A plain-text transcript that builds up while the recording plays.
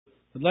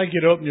I'd like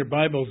you to open your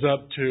Bibles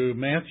up to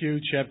Matthew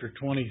chapter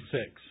 26.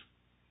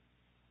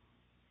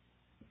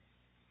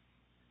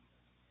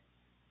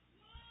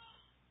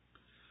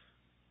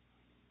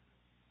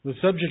 The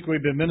subject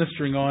we've been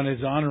ministering on is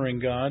honoring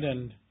God,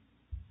 and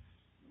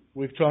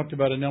we've talked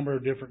about a number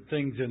of different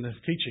things in this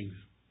teaching.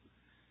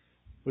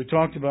 We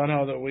talked about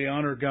how that we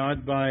honor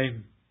God by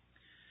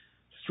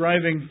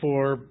striving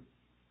for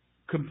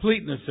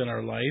completeness in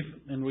our life,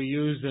 and we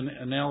used an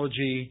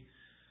analogy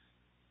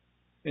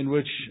in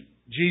which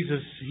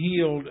Jesus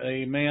healed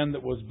a man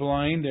that was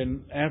blind,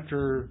 and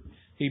after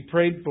he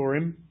prayed for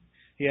him,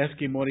 he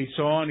asked him what he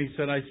saw, and he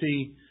said, "I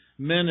see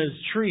men as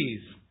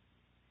trees."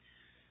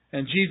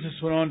 And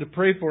Jesus went on to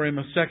pray for him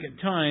a second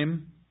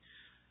time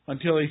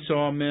until he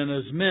saw men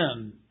as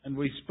men. And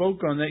we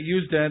spoke on that,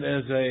 used that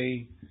as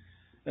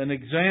an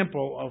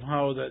example of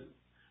how that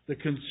the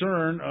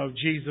concern of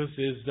Jesus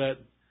is that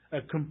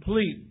a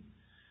complete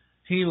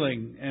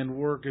healing and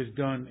work is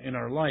done in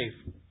our life.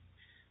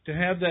 To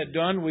have that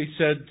done, we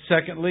said,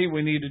 secondly,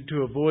 we needed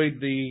to avoid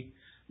the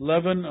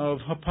leaven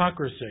of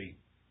hypocrisy.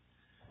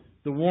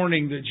 The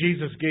warning that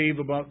Jesus gave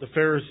about the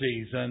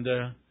Pharisees and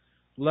the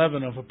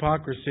leaven of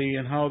hypocrisy,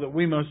 and how that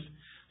we must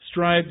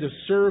strive to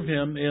serve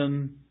Him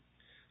in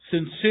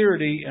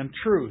sincerity and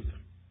truth.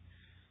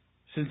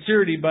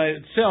 Sincerity by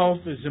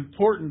itself is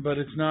important, but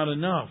it's not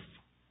enough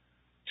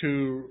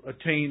to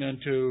attain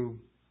unto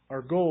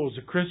our goal as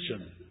a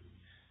Christian.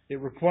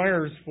 It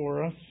requires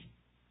for us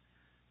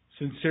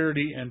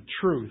sincerity and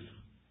truth.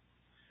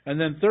 And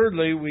then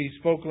thirdly, we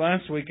spoke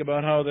last week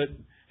about how that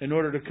in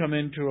order to come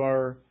into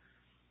our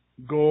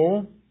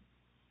goal,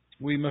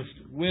 we must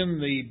win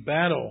the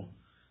battle,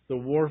 the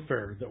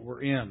warfare that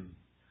we're in.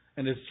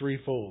 And it's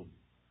threefold.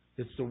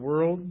 It's the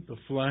world, the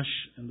flesh,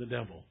 and the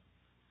devil.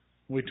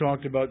 We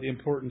talked about the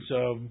importance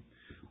of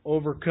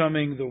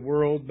overcoming the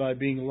world by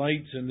being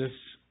lights in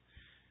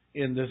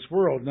this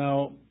world.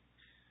 Now,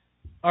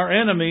 our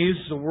enemies,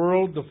 the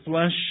world, the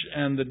flesh,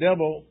 and the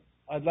devil,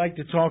 I'd like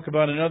to talk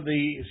about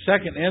the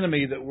second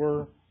enemy that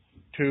we're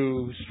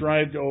to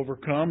strive to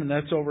overcome, and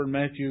that's over in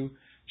Matthew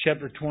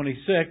chapter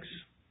 26.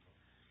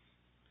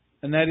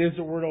 And that is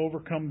that we're to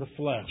overcome the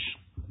flesh.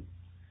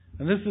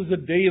 And this is a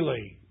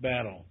daily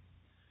battle.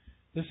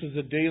 This is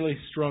a daily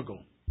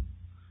struggle.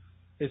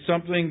 It's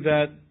something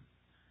that,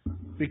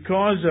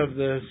 because of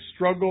the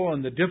struggle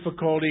and the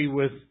difficulty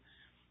with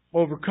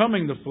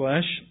overcoming the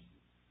flesh,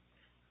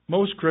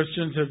 most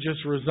Christians have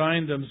just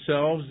resigned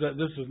themselves that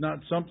this is not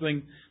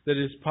something that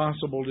is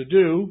possible to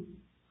do,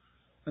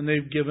 and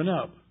they've given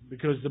up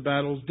because the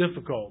battle's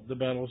difficult, the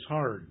battle's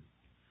hard.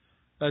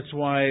 That's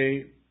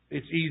why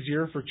it's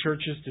easier for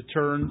churches to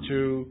turn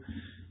to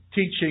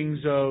teachings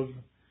of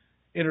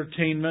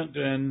entertainment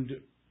and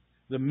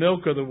the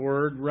milk of the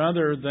Word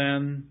rather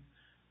than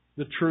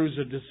the truths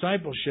of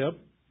discipleship,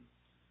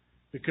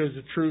 because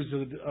the truths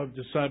of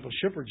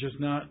discipleship are just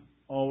not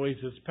always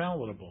as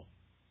palatable.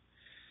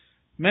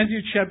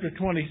 Matthew chapter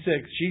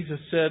 26, Jesus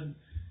said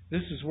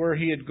this is where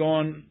He had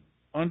gone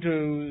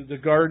unto the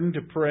garden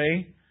to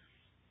pray.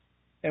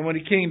 And when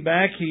He came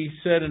back, He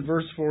said in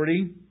verse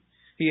 40,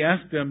 He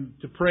asked them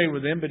to pray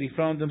with Him, but He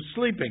found them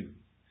sleeping.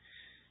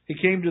 He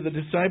came to the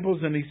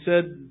disciples and He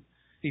said,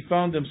 He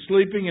found them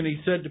sleeping, and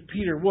He said to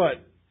Peter,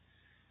 "What?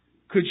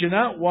 Could you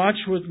not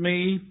watch with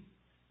me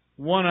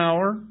 1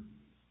 hour?"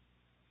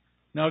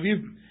 Now,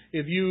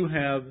 if you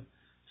have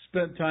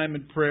spent time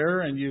in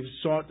prayer and you've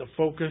sought to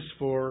focus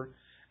for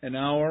an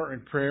hour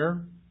in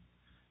prayer,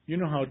 you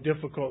know how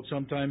difficult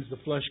sometimes the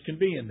flesh can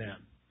be in that.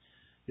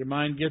 Your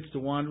mind gets to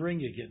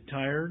wandering, you get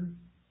tired.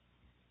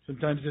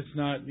 Sometimes it's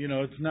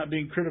not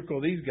being critical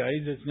of these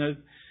guys.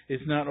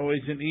 It's not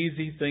always an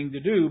easy thing to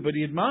do, but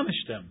He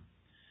admonished them.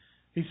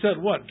 He said,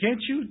 "What?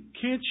 Can't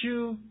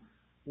you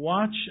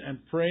watch and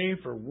pray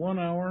for 1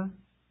 hour?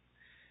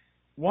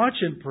 Watch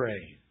and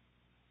pray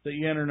that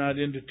ye enter not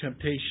into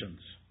temptations.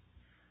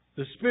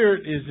 The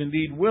spirit is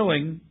indeed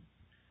willing,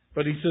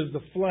 but," He says,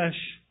 "the flesh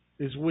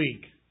is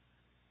weak."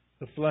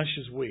 The flesh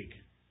is weak.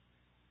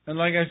 And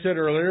like I said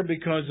earlier,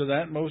 because of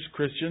that, most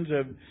Christians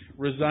have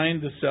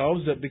resigned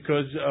themselves that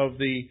because of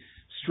the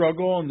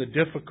struggle and the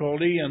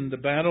difficulty and the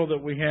battle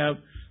that we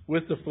have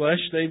with the flesh,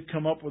 they've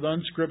come up with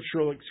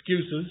unscriptural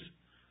excuses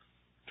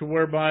to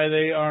whereby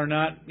they are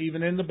not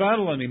even in the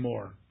battle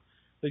anymore.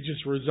 They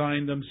just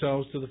resign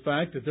themselves to the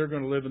fact that they're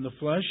going to live in the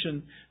flesh,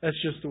 and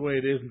that's just the way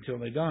it is until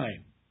they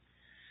die.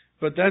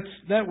 But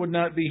that would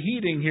not be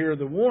heeding here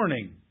the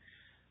warning.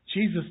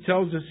 Jesus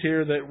tells us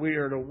here that we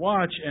are to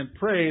watch and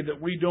pray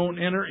that we don't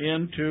enter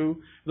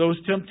into those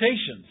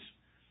temptations.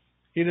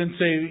 He didn't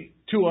say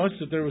to us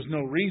that there was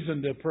no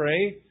reason to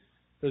pray.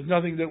 There's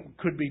nothing that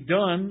could be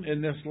done in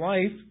this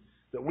life,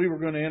 that we were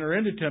going to enter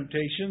into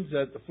temptations,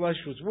 that the flesh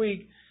was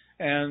weak,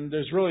 and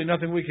there's really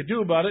nothing we could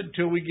do about it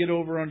until we get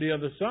over on the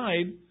other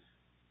side.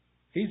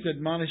 He's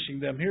admonishing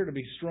them here to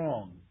be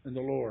strong in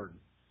the Lord,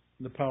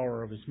 in the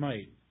power of His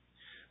might.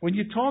 When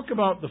you talk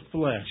about the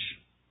flesh,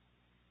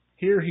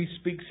 here He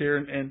speaks here,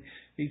 and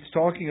He's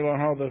talking about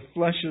how the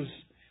flesh is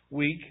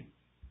weak.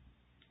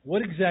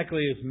 What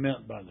exactly is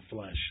meant by the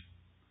flesh?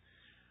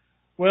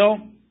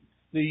 Well,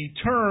 the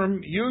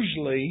term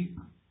usually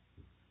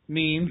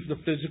means the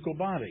physical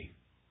body.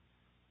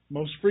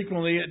 Most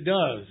frequently it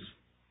does.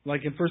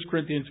 Like in 1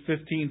 Corinthians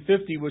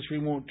 15:50, which we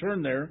won't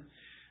turn there.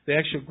 The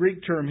actual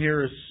Greek term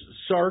here is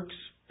sarx,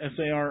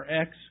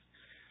 S-A-R-X.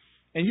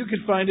 And you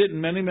can find it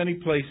in many, many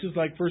places.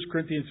 Like 1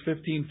 Corinthians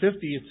 15:50,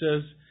 it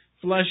says,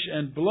 flesh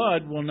and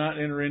blood will not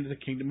enter into the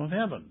kingdom of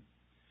heaven.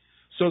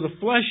 So the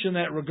flesh in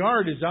that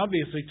regard is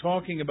obviously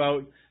talking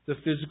about the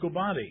physical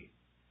body.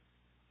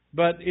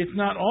 But it's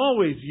not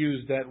always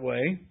used that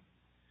way.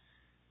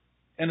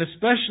 And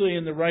especially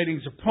in the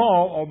writings of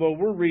Paul, although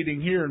we're reading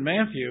here in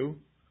Matthew,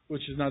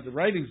 which is not the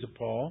writings of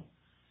Paul,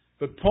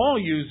 but Paul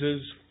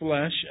uses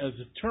flesh as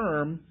a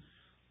term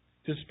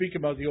to speak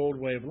about the old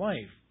way of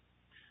life.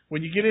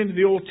 When you get into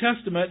the Old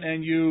Testament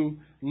and you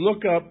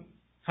look up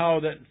how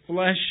that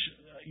flesh,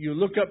 you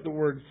look up the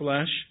word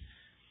flesh,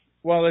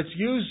 while it's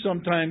used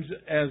sometimes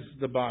as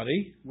the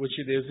body, which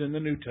it is in the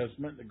New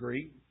Testament, the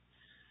Greek,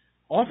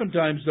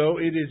 oftentimes, though,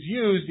 it is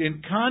used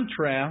in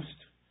contrast,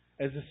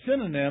 as a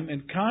synonym,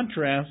 in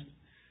contrast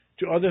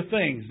to other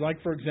things,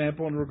 like, for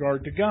example, in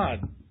regard to God.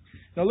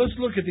 Now, let's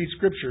look at these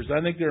scriptures.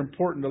 I think they're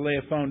important to lay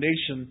a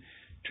foundation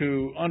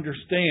to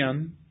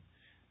understand,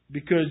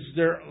 because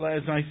there,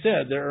 as I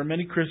said, there are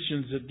many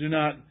Christians that do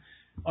not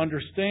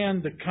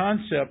understand the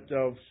concept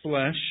of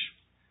flesh,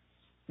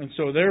 and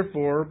so,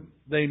 therefore,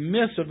 they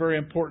miss a very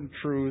important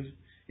truth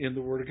in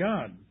the Word of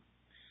God.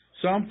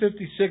 Psalm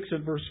 56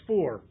 and verse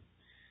 4.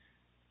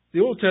 The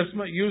Old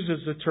Testament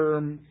uses the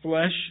term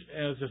flesh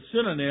as a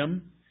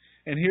synonym,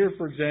 and here,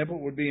 for example,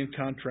 it would be in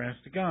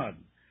contrast to God.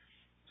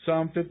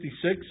 Psalm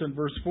 56 and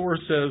verse 4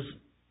 says,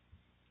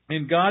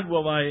 in God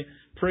will I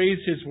praise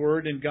His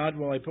word, in God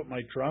will I put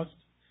my trust.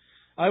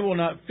 I will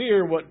not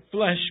fear what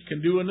flesh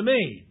can do unto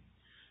me.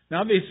 Now,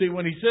 obviously,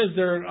 when he says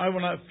there, I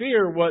will not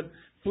fear what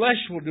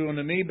flesh will do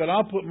unto me, but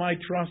I'll put my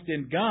trust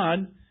in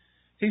God,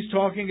 he's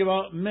talking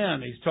about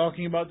men. He's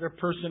talking about their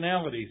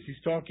personalities.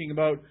 He's talking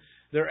about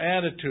their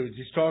attitudes.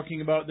 He's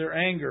talking about their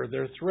anger,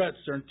 their threats,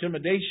 their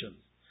intimidations.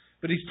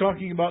 But he's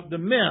talking about the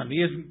men.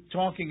 He isn't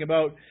talking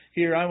about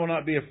here, I will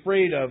not be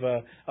afraid of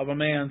a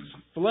man's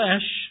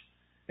flesh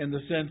in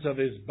the sense of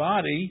his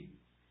body.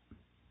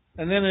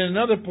 And then in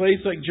another place,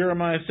 like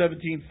Jeremiah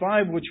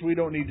 17:5, which we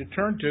don't need to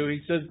turn to,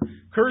 he says,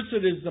 cursed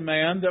is the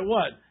man that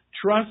what?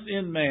 Trusts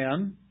in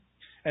man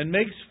and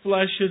makes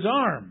flesh his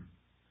arm.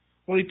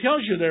 Well, he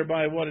tells you there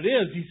by what it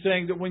is. He's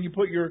saying that when you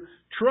put your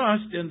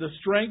trust in the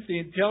strength, the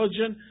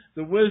intelligence,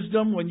 the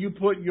wisdom, when you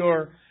put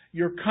your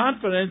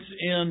confidence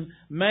in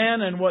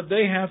man and what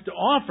they have to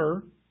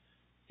offer,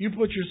 you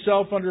put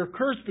yourself under a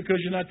curse because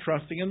you're not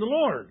trusting in the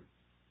Lord.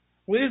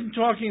 We isn't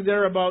talking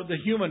there about the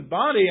human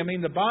body. I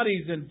mean, the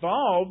body's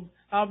involved,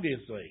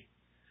 obviously.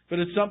 But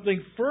it's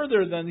something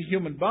further than the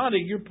human body.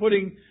 You're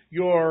putting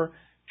your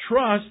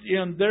trust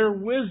in their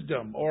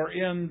wisdom or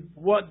in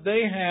what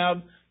they have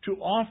to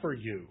offer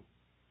you.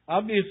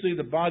 Obviously,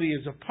 the body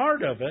is a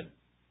part of it,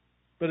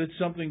 but it's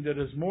something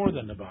that is more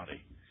than the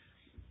body.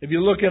 If you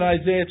look at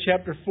Isaiah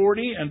chapter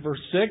 40 and verse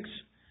 6,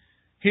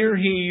 here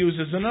he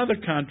uses another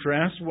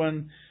contrast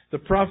when the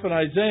prophet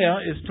Isaiah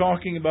is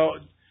talking about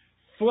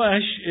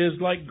flesh is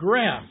like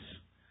grass.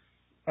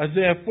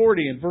 Isaiah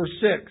 40 and verse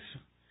 6.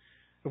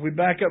 If we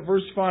back up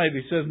verse 5,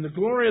 he says, and the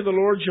glory of the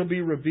Lord shall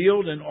be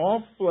revealed, and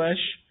all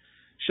flesh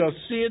shall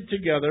see it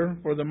together,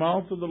 for the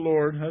mouth of the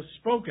Lord has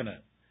spoken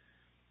it.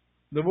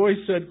 The voice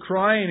said,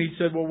 cry, and he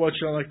said, well, what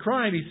shall I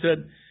cry? And he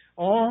said,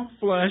 all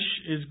flesh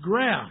is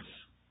grass.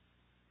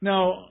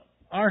 Now,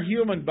 our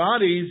human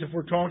bodies, if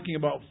we're talking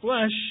about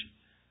flesh,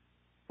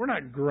 we're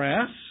not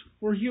grass.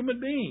 We're human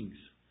beings.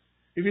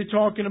 If you're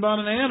talking about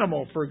an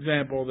animal, for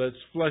example, that's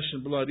flesh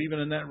and blood, even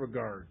in that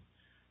regard,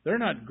 they're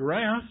not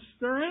grass,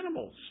 they're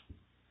animals.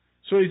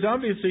 So he's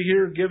obviously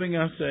here giving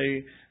us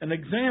an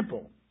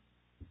example,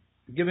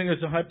 giving us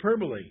a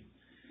hyperbole.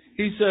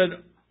 He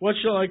said, what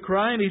shall I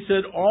cry? And he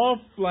said, all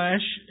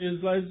flesh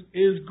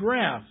is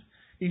grass.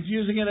 He's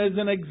using it as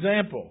an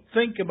example.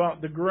 Think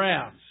about the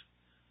grass,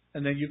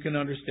 and then you can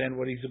understand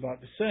what he's about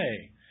to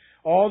say.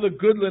 All the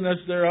goodliness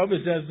thereof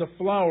is as the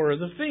flower of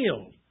the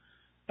field.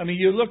 I mean,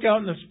 you look out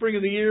in the spring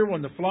of the year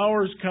when the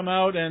flowers come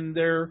out and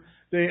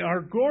they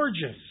are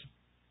gorgeous,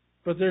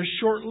 but they're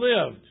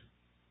short-lived.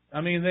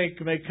 I mean, they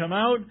may come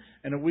out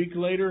and a week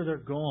later they're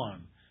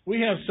gone. We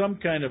have some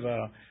kind of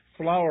a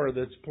flower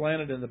that's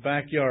planted in the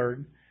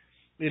backyard.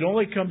 It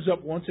only comes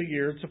up once a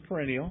year. It's a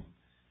perennial.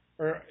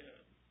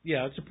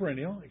 It's a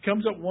perennial. It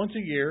comes up once a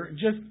year,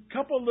 just a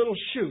couple of little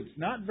shoots,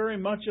 not very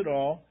much at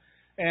all.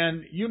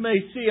 And you may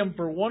see them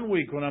for 1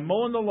 week. When I'm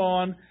mowing the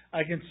lawn,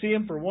 I can see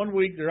them for 1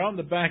 week. They're out in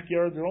the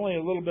backyard. They're only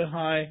a little bit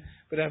high,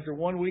 but after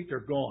 1 week, they're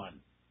gone.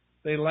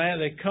 They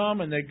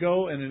come and they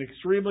go in an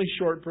extremely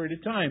short period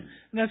of time.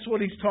 And that's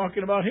what he's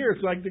talking about here.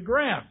 It's like the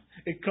grass.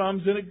 It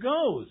comes and it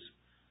goes.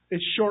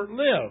 It's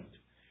short-lived.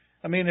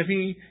 I mean, if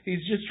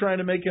he's just trying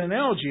to make an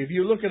analogy. If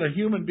you look at a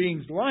human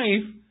being's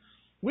life,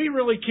 we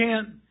really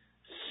can't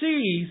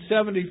see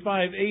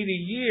 75, 80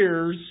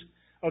 years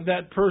of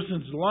that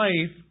person's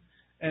life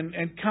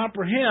and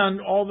comprehend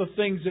all the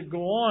things that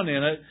go on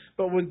in it.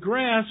 But with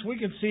grass, we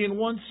can see in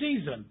one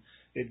season.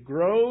 It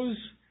grows,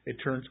 it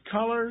turns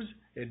colors,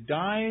 it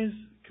dies,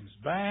 it comes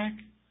back.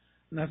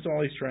 And that's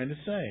all He's trying to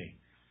say.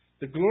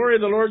 The glory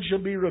of the Lord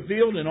shall be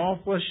revealed, and all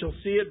flesh shall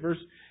see it. Verse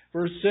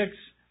 6,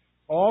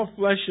 all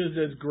flesh is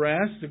as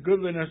grass, the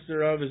goodliness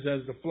thereof is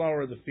as the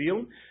flower of the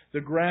field.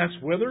 The grass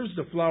withers,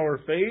 the flower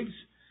fades,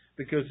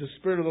 because the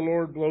Spirit of the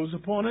Lord blows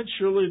upon it.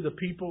 Surely the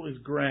people is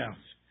grass.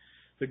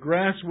 The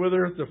grass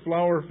withereth, the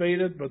flower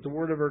fadeth, but the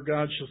word of our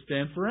God shall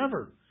stand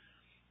forever.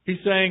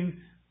 He's saying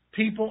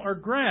people are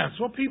grass.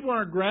 Well, people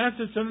aren't grass.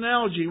 It's an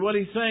analogy. What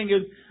he's saying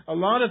is a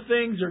lot of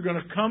things are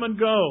going to come and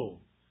go.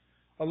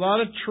 A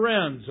lot of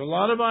trends, a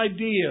lot of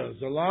ideas,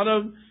 a lot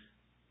of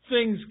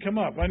things come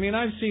up. I mean,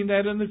 I've seen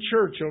that in the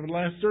church over the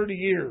last 30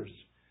 years.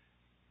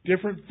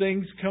 Different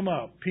things come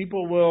up.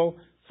 People will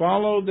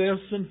follow this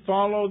and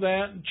follow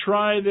that and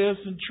try this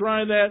and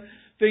try that.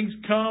 Things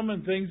come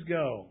and things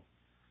go.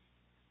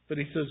 But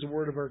he says the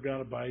word of our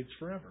God abides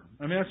forever.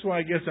 I mean, that's why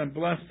I guess I'm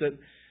blessed that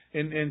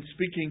in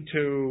speaking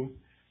to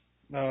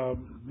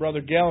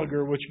Brother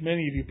Gallagher, which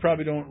many of you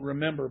probably don't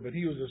remember, but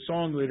he was a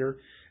song leader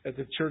at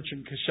the church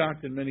in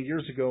Coshocton many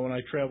years ago when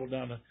I traveled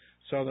down to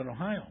southern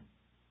Ohio.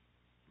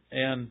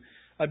 And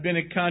I've been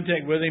in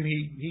contact with him.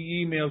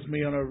 He emails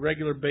me on a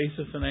regular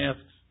basis and asks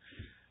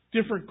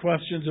different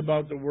questions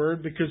about the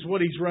Word, because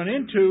what he's run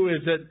into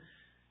is that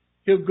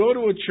he'll go to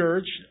a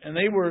church, and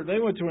they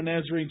went to a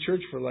Nazarene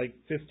church for like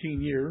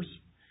 15 years,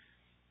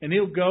 and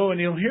he'll go and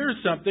he'll hear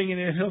something,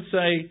 and he'll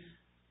say,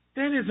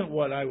 that isn't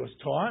what I was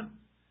taught.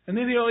 And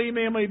then he'll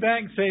email me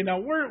back and say, now,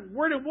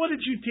 what did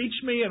you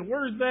teach me, and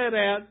where's that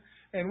at?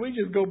 And we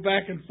just go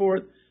back and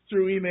forth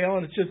through email,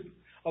 and it's just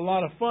a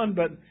lot of fun.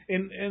 But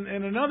in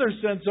another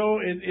sense,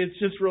 it's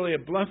just really a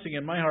blessing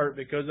in my heart,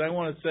 because I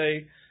want to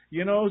say,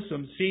 you know,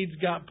 some seeds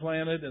got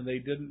planted and they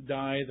didn't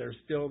die. They're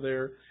still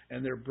there,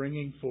 and they're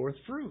bringing forth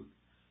fruit.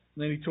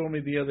 And then he told me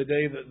the other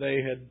day that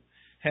they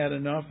had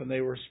enough, and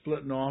they were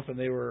splitting off, and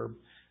they were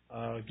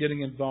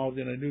getting involved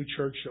in a new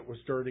church that was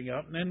starting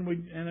up.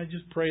 And I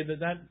just pray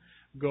that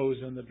goes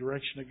in the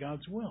direction of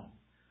God's will.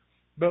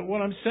 But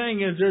what I'm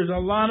saying is there's a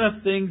lot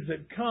of things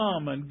that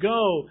come and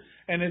go,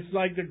 and it's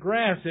like the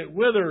grass. It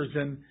withers,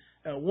 and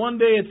one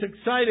day it's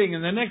exciting,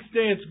 and the next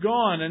day it's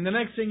gone, and the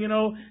next thing you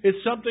know, it's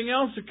something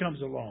else that comes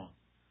along.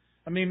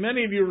 I mean,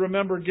 many of you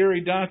remember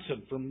Gary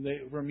Dotson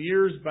from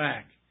years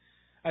back.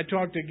 I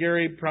talked to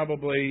Gary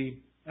probably,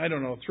 3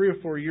 or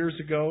 4 years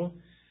ago.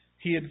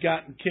 He had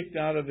gotten kicked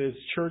out of his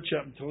church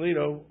up in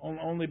Toledo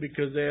only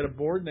because they had a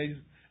board, and they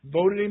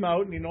voted him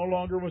out, and he no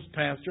longer was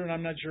pastor, and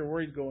I'm not sure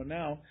where he's going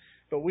now.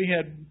 But we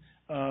had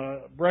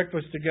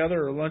breakfast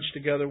together or lunch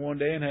together one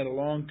day and had a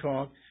long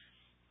talk.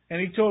 And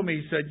he told me,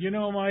 he said, you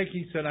know, Mike,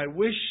 he said, I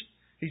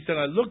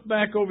look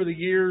back over the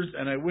years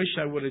and I wish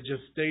I would have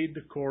just stayed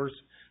the course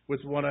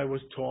with what I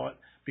was taught,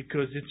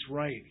 because it's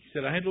right. He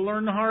said, I had to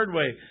learn the hard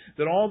way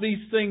that all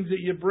these things that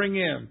you bring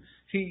in,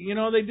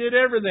 they did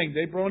everything.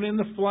 They brought in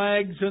the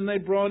flags, and they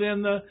brought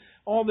in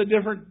all the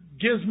different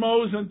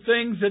gizmos and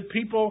things that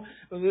people,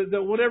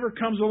 that whatever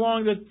comes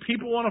along that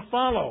people want to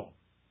follow.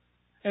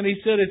 And he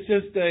said it's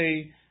just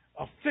a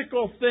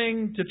fickle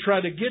thing to try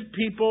to get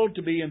people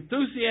to be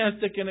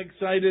enthusiastic and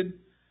excited.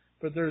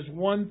 But there's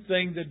one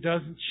thing that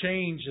doesn't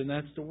change, and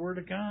that's the Word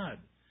of God.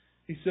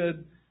 He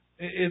said,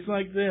 it's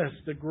like this.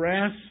 The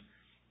grass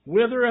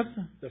withereth,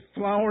 the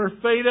flower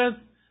fadeth,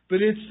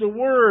 but it's the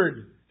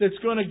Word that's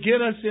going to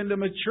get us into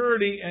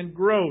maturity and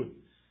growth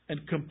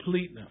and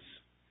completeness.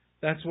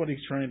 That's what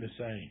he's trying to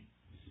say.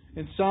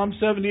 In Psalm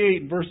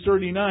 78, verse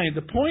 39,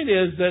 the point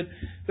is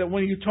that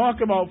when you talk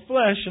about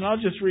flesh, and I'll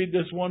just read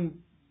this one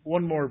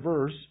more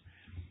verse.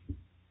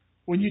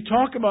 When you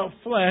talk about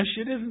flesh,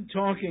 it isn't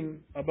talking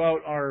about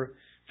our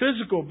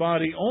physical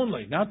body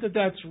only. Not that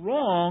that's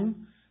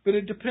wrong, but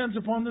it depends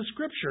upon the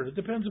Scripture. It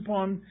depends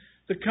upon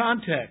the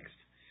context.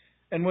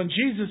 And when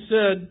Jesus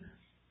said,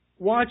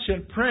 watch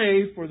and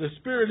pray, for the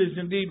spirit is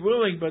indeed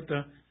willing, but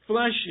the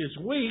flesh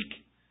is weak,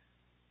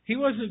 He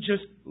wasn't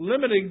just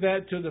limiting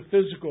that to the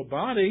physical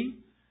body,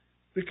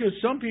 because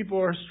some people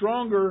are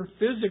stronger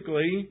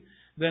physically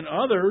than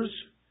others.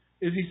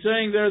 Is He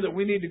saying there that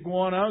we need to go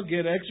on out,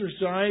 get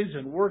exercise,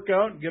 and work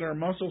out, and get our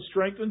muscles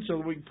strengthened so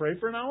that we can pray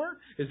for an hour?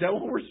 Is that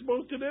what we're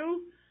supposed to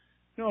do?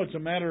 No, it's a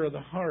matter of the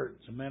heart.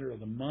 It's a matter of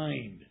the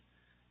mind.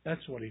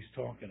 That's what He's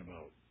talking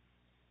about.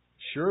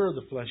 Sure,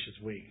 the flesh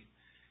is weak,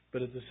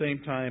 but at the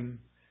same time,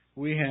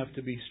 we have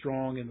to be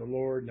strong in the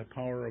Lord and the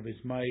power of His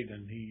might,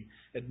 and He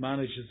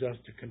admonishes us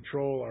to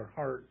control our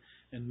heart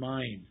and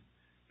mind,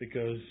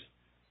 because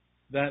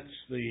that's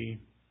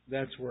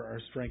where our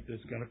strength is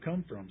going to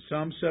come from.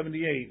 Psalm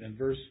 78 and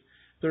verse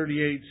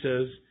 38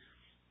 says,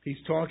 he's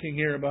talking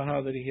here about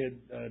how that He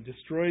had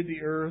destroyed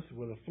the earth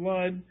with a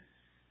flood,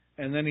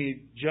 and then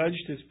He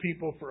judged His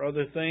people for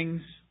other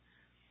things.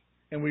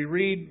 And we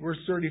read verse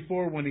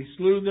 34, when He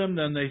slew them,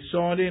 then they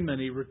sought Him, and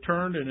He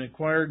returned and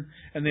inquired,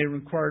 and they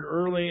inquired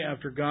early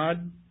after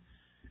God.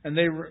 And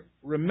they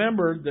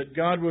remembered that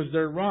God was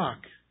their rock,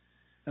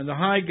 And the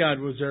high God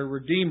was their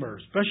Redeemer.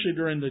 Especially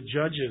during the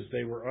Judges,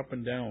 they were up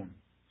and down.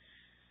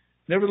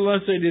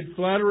 Nevertheless, they did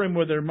flatter him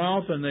with their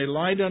mouth, and they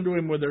lied unto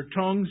him with their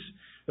tongues.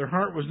 Their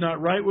heart was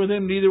not right with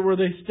him, neither were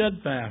they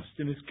steadfast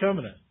in his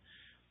covenant.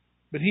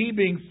 But he,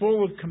 being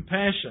full of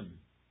compassion,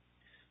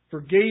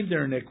 forgave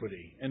their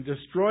iniquity, and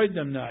destroyed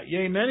them not.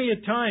 Yea, many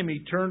a time he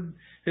turned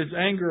his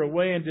anger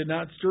away, and did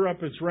not stir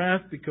up his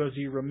wrath, because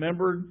he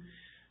remembered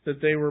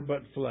that they were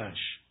but flesh,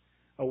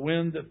 a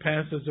wind that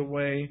passes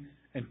away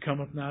and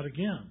cometh not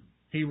again.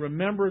 He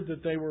remembered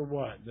that they were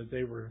what? That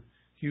they were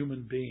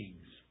human beings.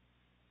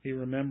 He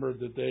remembered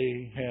that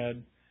they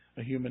had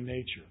a human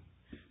nature.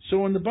 So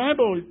when the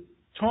Bible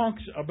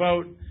talks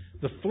about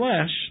the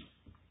flesh,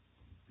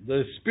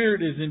 the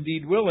spirit is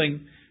indeed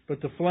willing, but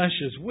the flesh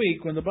is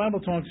weak. When the Bible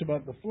talks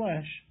about the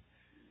flesh,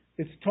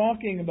 it's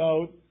talking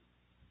about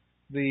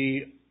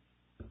the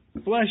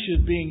flesh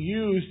is being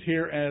used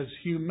here as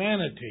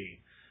humanity,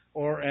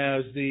 or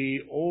as the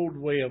old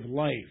way of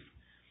life.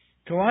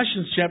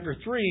 Colossians chapter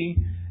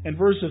 3 and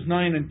verses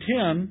 9 and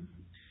 10,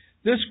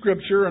 this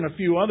scripture and a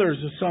few others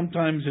is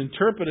sometimes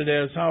interpreted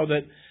as how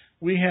that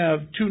we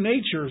have two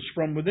natures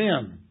from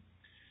within.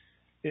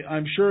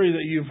 I'm sure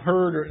that you've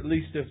heard, or at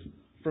least if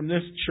from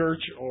this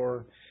church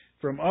or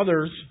from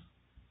others,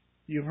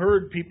 you've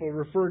heard people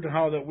refer to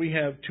how that we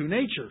have two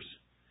natures.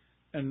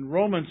 In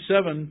Romans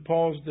 7,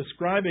 Paul's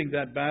describing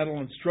that battle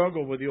and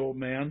struggle with the old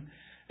man.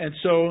 And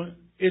so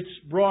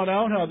it's brought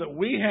out how that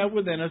we have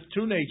within us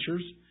two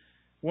natures,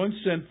 one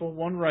sinful,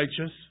 one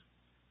righteous.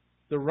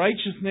 The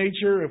righteous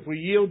nature, if we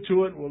yield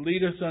to it, will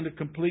lead us unto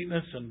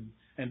completeness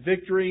and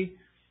victory.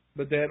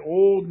 But that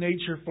old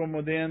nature from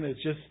within is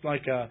just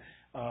like a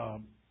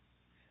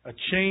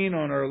chain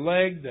on our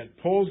leg that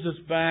pulls us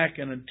back.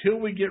 And until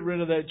we get rid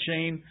of that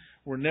chain,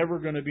 we're never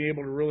going to be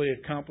able to really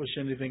accomplish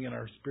anything in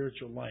our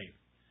spiritual life.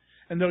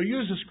 And they'll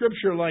use a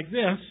scripture like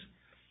this.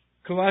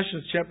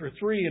 Colossians chapter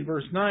 3 and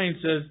verse 9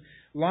 says,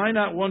 Lie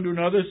not one to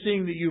another,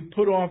 seeing that you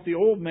put off the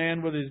old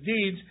man with his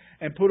deeds,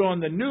 and put on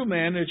the new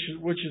man,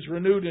 which is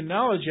renewed in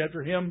knowledge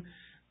after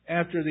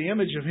the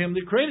image of him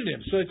that created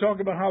him. So they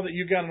talk about how that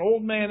you got an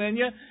old man in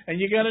you, and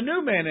you got a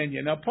new man in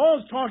you. Now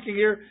Paul's talking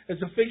here as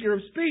a figure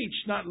of speech,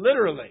 not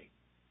literally.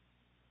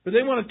 But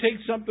they want to take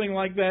something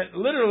like that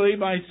literally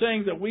by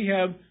saying that we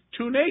have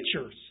two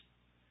natures.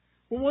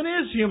 Well, what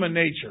is human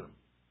nature?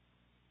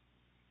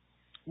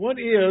 What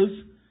is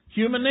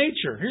human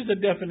nature? Here's the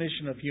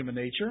definition of human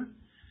nature.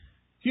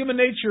 Human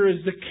nature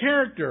is the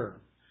character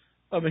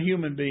of a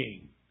human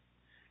being.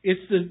 It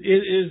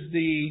is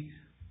the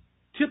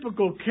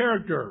typical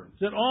character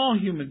that all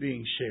human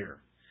beings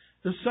share.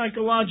 The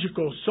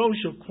psychological,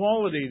 social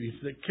qualities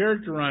that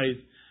characterize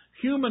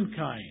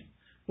humankind.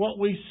 What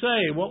we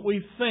say, what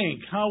we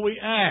think, how we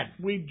act,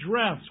 we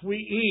dress, we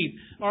eat,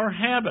 our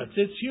habits.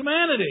 It's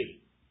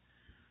humanity.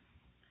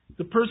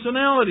 The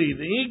personality,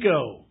 the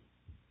ego,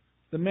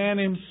 the man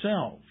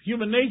himself.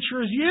 Human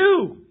nature is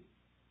you.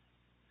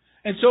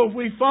 And so if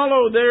we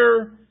follow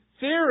their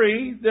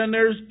theory, then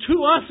there's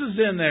two us's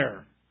in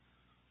there.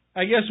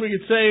 I guess we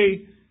could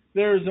say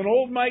there's an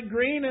old Mike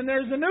Green and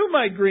there's a new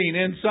Mike Green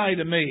inside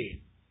of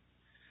me.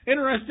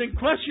 Interesting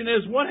question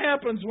is, what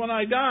happens when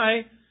I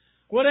die?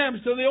 What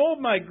happens to the old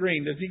Mike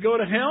Green? Does he go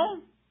to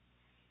hell?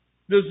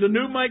 Does the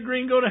new Mike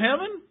Green go to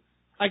heaven?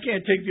 I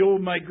can't take the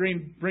old Mike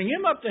Green, bring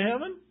him up to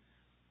heaven.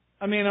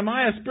 I mean, am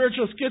I a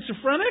spiritual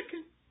schizophrenic?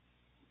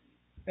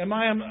 Am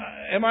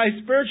I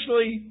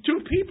spiritually two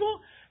people?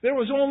 There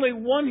was only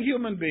one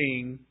human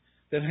being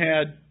that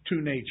had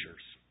two natures.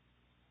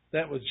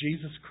 That was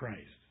Jesus Christ.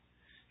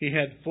 He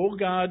had full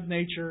God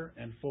nature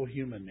and full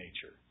human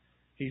nature.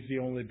 He's the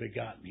only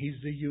begotten. He's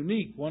the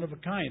unique, one of a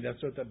kind.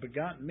 That's what that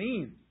begotten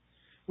means.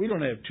 We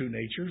don't have two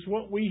natures.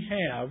 What we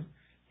have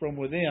from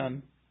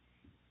within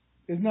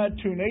is not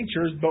two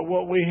natures, but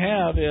what we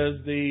have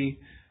is the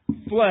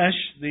flesh,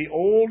 the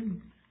old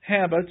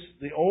habits,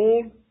 the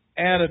old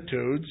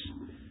attitudes,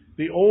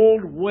 the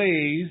old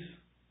ways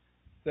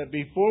that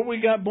before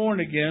we got born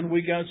again,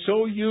 we got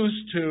so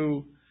used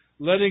to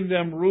letting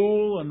them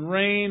rule and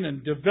reign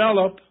and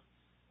develop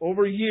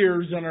over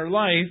years in our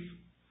life.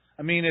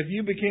 I mean, if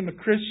you became a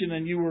Christian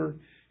and you were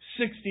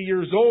 60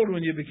 years old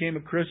when you became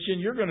a Christian,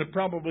 you're going to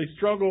probably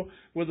struggle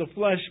with the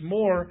flesh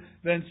more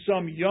than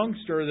some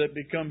youngster that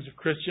becomes a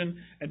Christian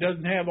and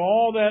doesn't have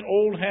all that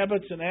old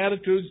habits and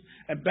attitudes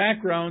and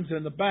backgrounds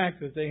in the back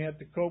that they have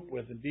to cope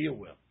with and deal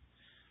with.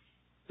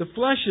 The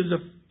flesh is a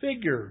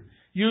figure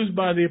used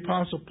by the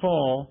Apostle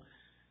Paul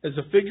as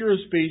a figure of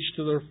speech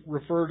to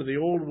refer to the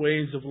old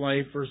ways of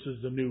life versus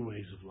the new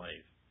ways of life.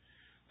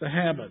 The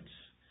habits,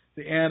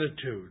 the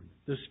attitude,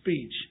 the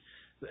speech,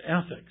 the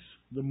ethics,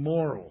 the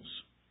morals,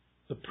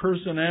 the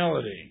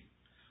personality.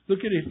 Look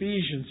at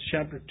Ephesians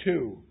chapter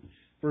 2,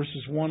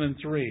 verses 1 and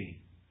 3.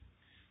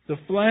 The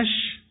flesh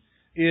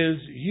is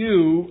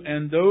you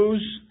and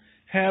those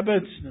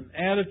habits and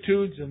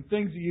attitudes and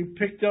things that you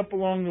picked up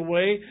along the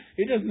way.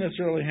 It doesn't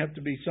necessarily have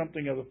to be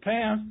something of the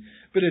past,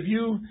 but if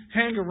you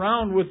hang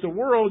around with the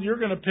world, you're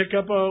going to pick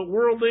up a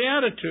worldly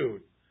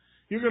attitude.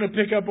 You're going to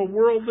pick up a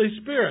worldly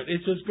spirit.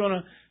 It's just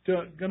going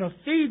to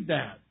feed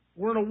that.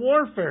 We're in a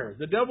warfare.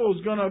 The devil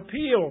is going to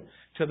appeal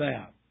to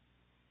that.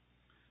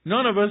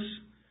 None of us,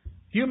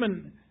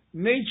 human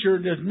nature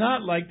does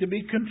not like to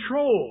be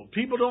controlled.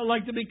 People don't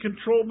like to be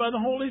controlled by the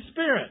Holy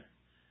Spirit.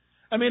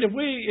 I mean, if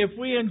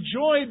we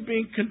enjoyed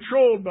being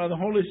controlled by the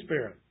Holy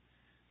Spirit,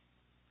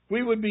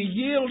 we would be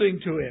yielding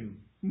to Him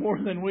more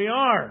than we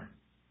are.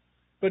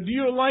 But do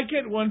you like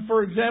it when,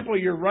 for example,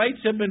 your rights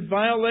have been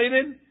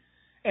violated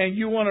and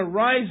you want to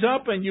rise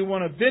up and you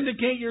want to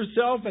vindicate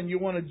yourself and you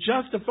want to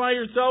justify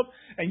yourself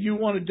and you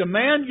want to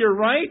demand your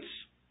rights?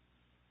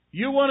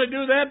 You want to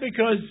do that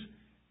because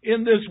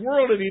in this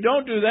world, if you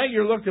don't do that,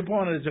 you're looked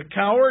upon as a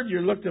coward.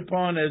 You're looked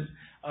upon as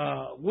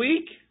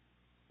weak,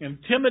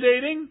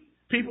 intimidating.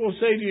 People will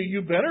say to you,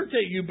 you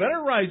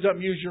better rise up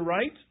and use your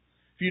rights.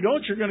 If you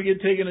don't, you're going to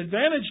get taken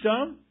advantage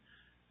of.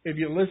 If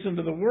you listen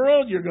to the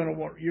world, you're going to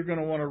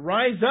want to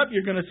rise up.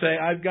 You're going to say,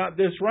 I've got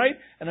this right,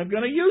 and I'm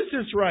going to use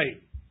this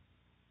right.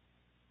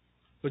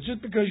 But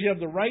just because you have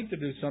the right to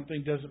do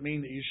something doesn't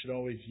mean that you should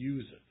always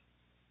use it.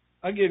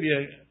 I'll give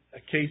you a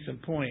case in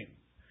point.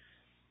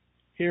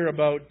 Here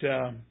about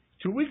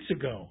 2 weeks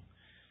ago,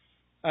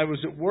 I was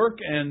at work,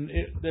 and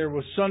there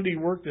was Sunday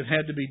work that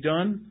had to be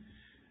done.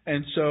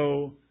 And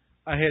so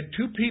I had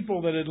two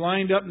people that had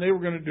lined up, and they were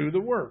going to do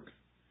the work.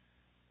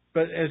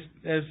 But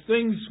as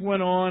things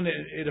went on,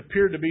 it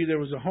appeared to be there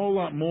was a whole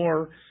lot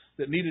more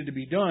that needed to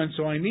be done,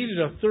 so I needed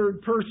a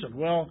third person.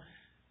 Well,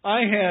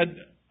 I had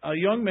a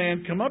young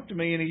man come up to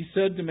me, and he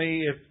said to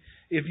me,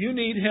 if you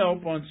need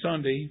help on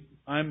Sunday,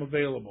 I'm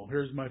available.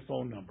 Here's my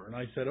phone number. And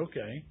I said,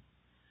 okay.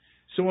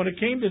 So when it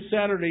came to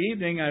Saturday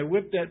evening, I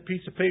whipped that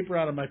piece of paper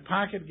out of my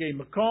pocket, gave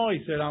him a call.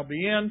 He said, I'll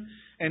be in.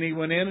 And he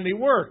went in and he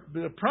worked.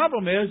 But the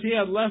problem is he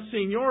had less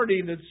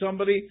seniority than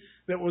somebody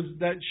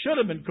that should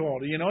have been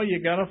called. You know,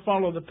 you got to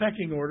follow the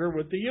pecking order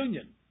with the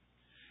union.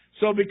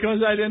 So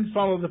because I didn't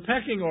follow the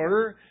pecking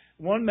order,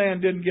 one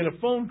man didn't get a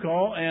phone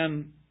call,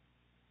 and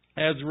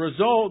as a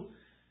result,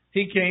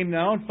 he came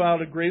now and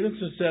filed a grievance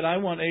and said, I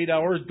want 8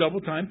 hours double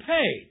time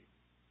pay.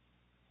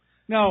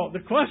 Now, the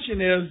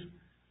question is,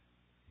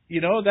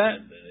 that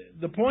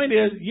the point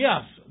is,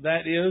 yes,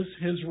 that is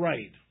his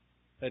right.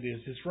 That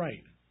is his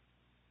right.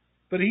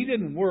 But he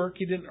didn't work.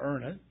 He didn't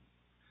earn it.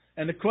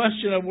 And the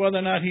question of whether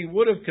or not he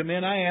would have come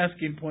in, I asked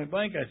him point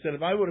blank. I said,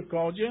 if I would have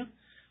called you,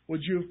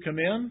 would you have come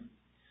in?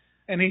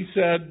 And he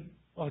said,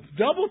 well, it's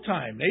double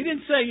time. They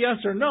didn't say yes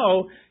or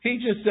no. He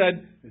just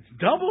said, it's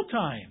double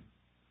time.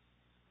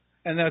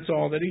 And that's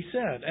all that he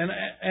said.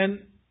 And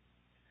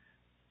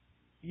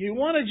you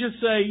want to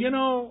just say,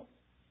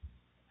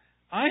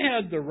 I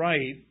had the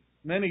right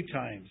many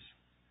times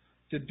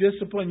to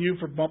discipline you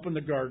for bumping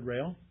the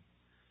guardrail.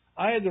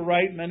 I had the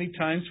right many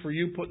times for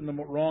you putting the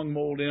wrong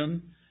mold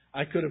in.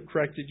 I could have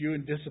corrected you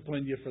and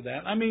disciplined you for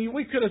that. I mean,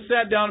 we could have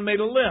sat down and made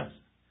a list.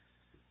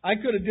 I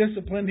could have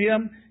disciplined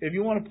him if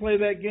you want to play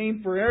that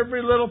game for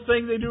every little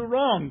thing they do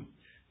wrong.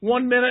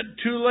 1 minute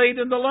too late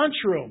in the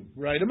lunchroom.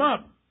 Write them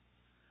up.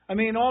 I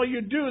mean, all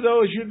you do,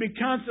 though, is you'd be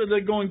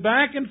constantly going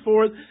back and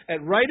forth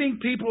at writing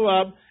people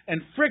up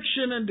and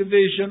friction and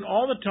division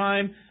all the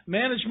time.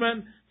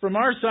 Management, from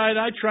our side,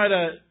 I try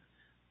to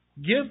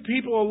give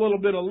people a little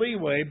bit of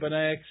leeway, but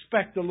I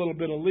expect a little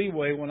bit of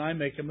leeway when I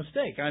make a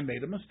mistake. I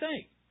made a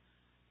mistake.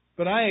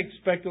 But I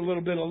expect a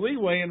little bit of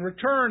leeway in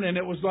return, and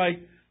it was like,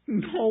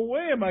 no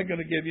way am I going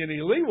to give you any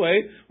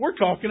leeway. We're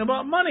talking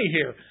about money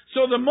here.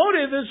 So the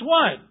motive is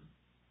what?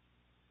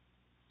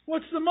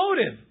 What's the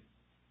motive?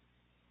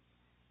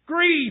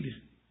 Greed.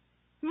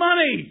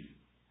 Money.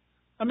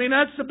 I mean,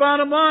 that's the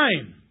bottom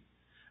line.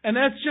 And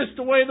that's just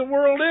the way the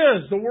world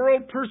is. The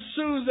world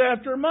pursues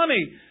after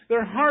money.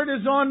 Their heart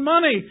is on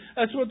money.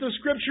 That's what the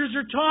Scriptures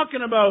are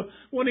talking about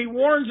when He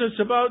warns us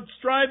about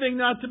striving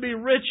not to be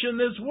rich in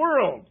this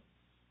world.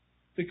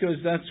 Because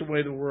that's the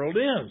way the world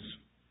is.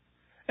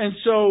 And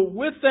so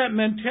with that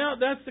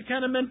mentality, that's the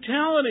kind of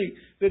mentality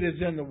that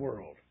is in the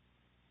world.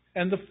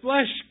 And the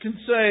flesh can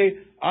say,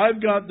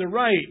 I've got the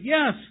right.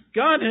 Yes,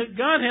 God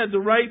had the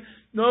right,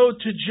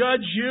 to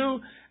judge you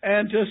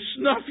and to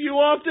snuff you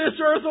off this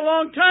earth a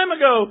long time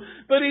ago.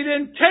 But He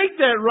didn't take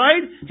that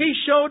right. He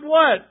showed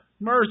what?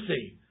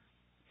 Mercy,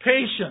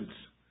 patience,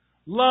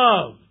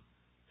 love,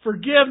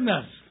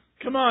 forgiveness.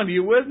 Come on, are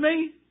you with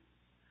me?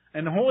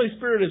 And the Holy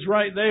Spirit is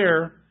right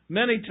there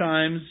many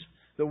times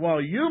that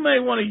while you may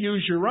want to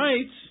use your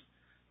rights,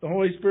 the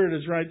Holy Spirit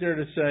is right there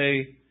to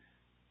say,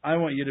 I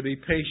want you to be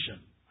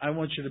patient. I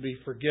want you to be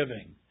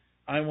forgiving.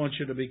 I want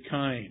you to be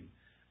kind.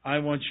 I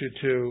want you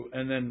to,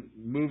 and then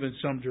move in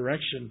some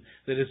direction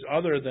that is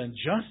other than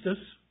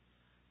justice,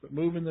 but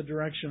move in the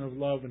direction of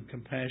love and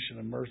compassion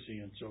and mercy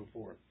and so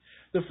forth.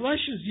 The flesh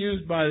is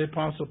used by the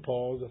Apostle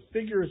Paul as a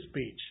figure of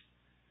speech.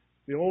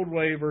 The old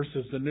way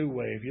versus the new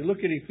way. If you look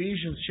at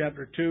Ephesians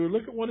chapter 2,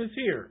 look at what is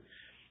here.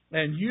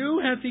 And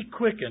you hath He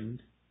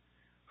quickened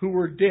who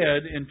were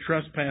dead in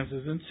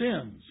trespasses and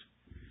sins,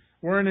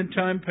 wherein in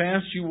time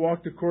past you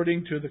walked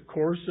according to the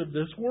course of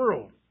this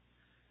world,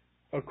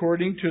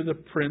 according to the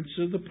prince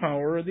of the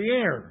power of the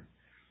air,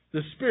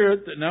 the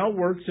Spirit that now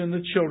works in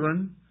the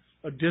children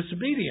of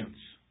disobedience,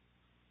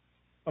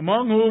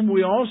 among whom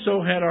we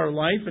also had our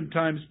life in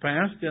times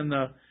past in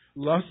the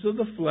lusts of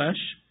the flesh,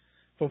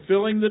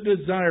 fulfilling the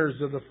desires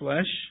of the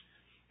flesh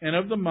and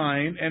of the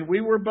mind, and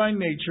we were by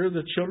nature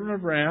the children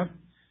of wrath,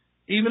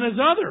 even as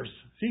others.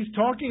 He's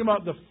talking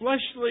about the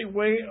fleshly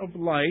way of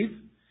life,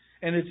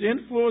 and it's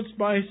influenced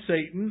by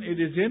Satan. It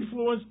is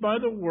influenced by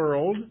the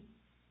world.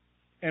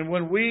 And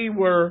when we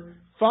were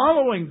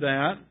following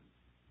that,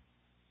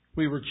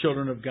 we were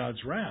children of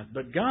God's wrath.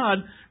 But God,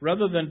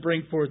 rather than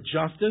bring forth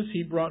justice,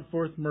 He brought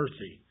forth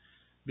mercy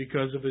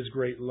because of His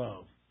great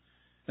love.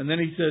 And then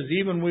He says,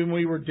 even when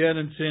we were dead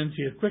in sins,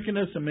 He hath quickened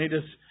us and made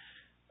us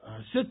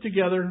sit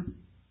together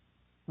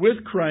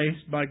with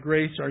Christ. By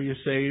grace are you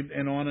saved,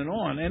 and on and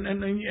on. And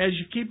as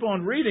you keep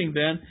on reading,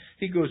 then,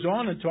 he goes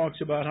on and talks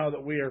about how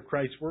that we are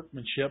Christ's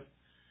workmanship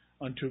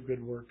unto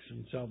good works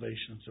and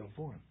salvation and so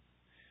forth.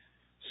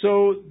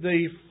 So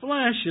the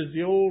flesh is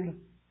the old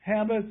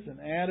habits and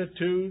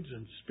attitudes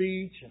and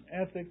speech and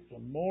ethics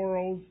and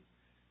morals.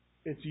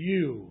 It's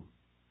you.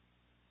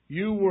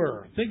 You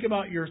were. Think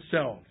about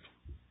yourself.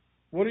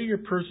 What are your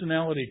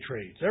personality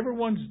traits?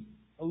 Everyone's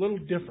a little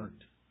different.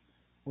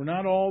 We're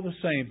not all the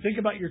same. Think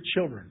about your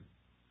children.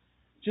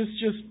 Just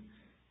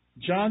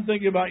John,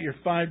 think about your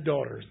 5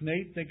 daughters.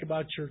 Nate, think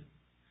about your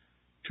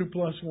 2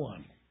 plus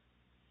 1.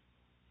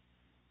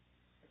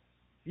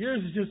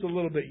 Yours is just a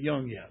little bit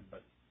young yet,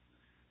 but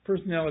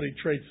personality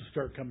traits will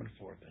start coming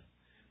forth.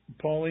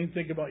 Pauline,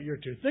 think about your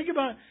 2. Think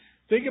about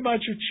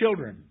your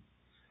children.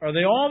 Are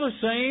they all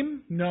the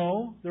same?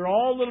 No. They're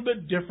all a little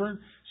bit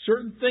different.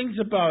 Certain things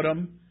about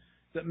them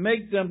that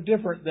make them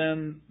different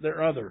than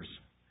their others.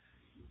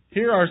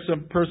 Here are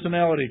some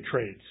personality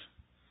traits.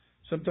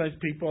 Sometimes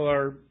people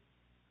are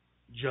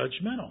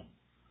judgmental.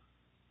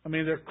 I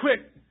mean, they're quick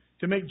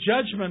to make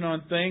judgment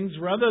on things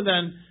rather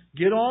than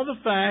get all the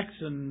facts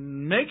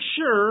and make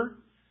sure.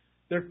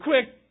 They're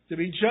quick to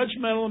be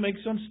judgmental and make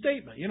some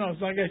statement. You know,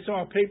 it's like I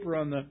saw a paper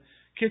on the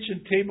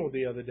kitchen table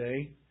the other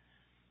day,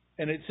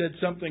 and it said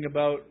something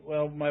about,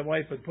 well, my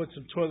wife had put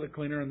some toilet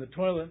cleaner in the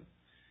toilet,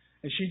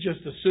 and she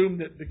just assumed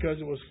that because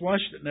it was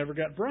flushed, it never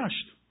got brushed.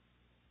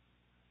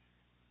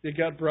 It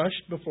got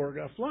brushed before it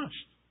got flushed.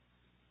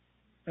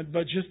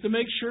 But just to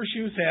make sure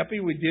she was happy,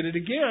 we did it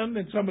again,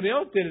 and somebody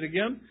else did it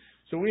again,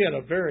 so we had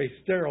a very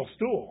sterile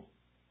stool.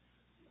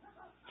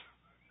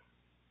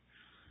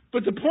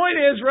 But the point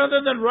is,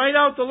 rather than write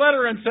out the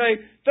letter and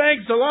say,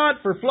 thanks a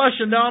lot for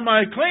flushing down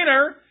my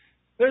cleaner,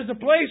 there's a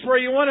place where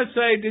you want to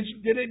say,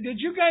 did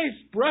you guys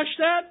brush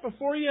that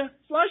before you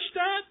flushed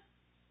that?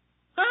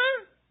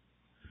 Huh?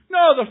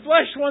 No, the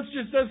flesh wants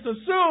just us to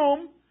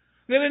assume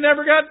that it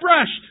never got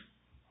brushed.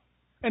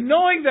 And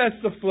knowing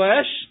that's the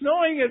flesh,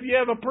 knowing if you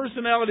have a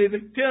personality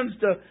that tends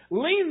to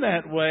lean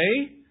that way,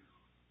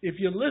 if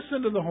you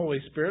listen to the Holy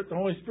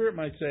Spirit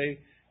might say,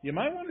 you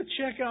might want to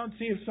check out and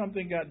see if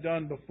something got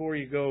done before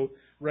you go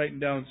writing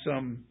down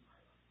some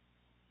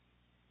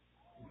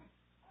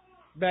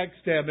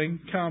backstabbing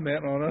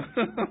comment on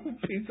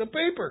a piece of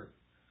paper.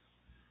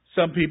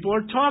 Some people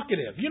are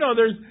talkative. You know,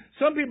 there's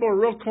some people are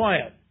real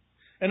quiet.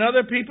 And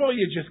other people,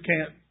 you just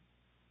can't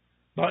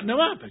button them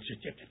up. It's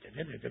just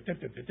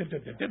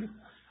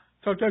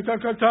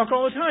talk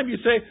all the time. You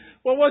say,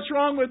 well, what's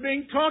wrong with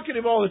being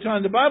talkative all the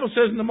time? The Bible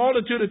says in the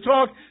multitude of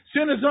talk,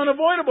 sin is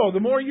unavoidable. The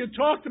more you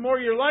talk, the more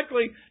you're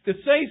likely to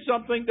say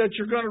something that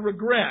you're going to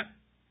regret.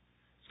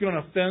 It's going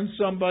to offend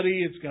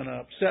somebody. It's going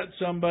to upset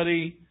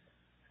somebody.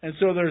 And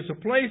so there's a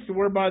place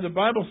whereby the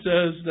Bible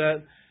says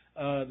that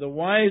the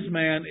wise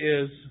man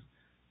is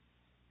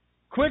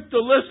quick to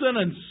listen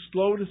and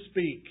slow to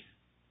speak.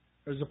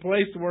 There's a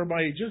place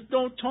whereby you just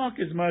don't talk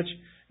as much.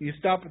 You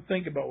stop and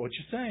think about what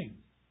you're saying.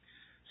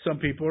 Some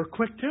people are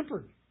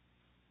quick-tempered.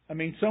 I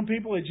mean, some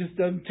people, it just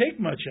doesn't take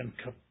much, and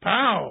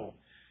kapow!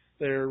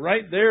 They're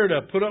right there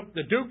to put up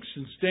the dukes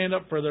and stand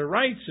up for their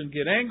rights and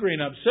get angry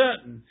and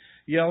upset and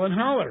yell and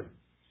holler.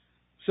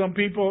 Some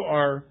people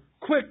are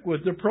quick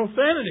with their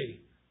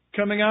profanity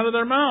coming out of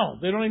their mouth.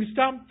 They don't even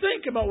stop and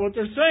think about what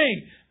they're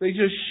saying. They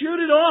just shoot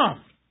it off.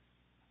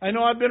 I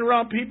know I've been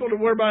around people to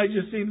whereby it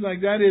just seems like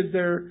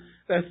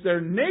that's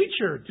their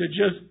nature to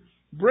just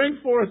bring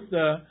forth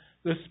the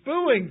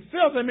spewing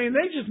filth. I mean,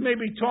 they just may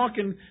be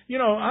talking, you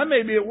know, I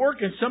may be at work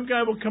and some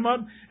guy will come up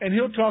and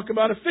he'll talk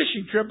about a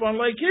fishing trip on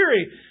Lake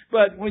Erie.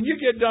 But when you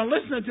get done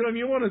listening to him,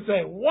 you want to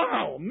say,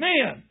 wow,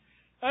 man,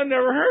 I've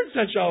never heard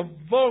such a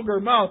vulgar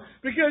mouth.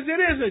 Because it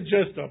isn't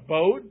just a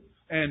boat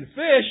and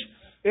fish.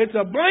 It's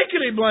a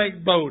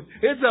blankety-blank boat.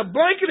 It's a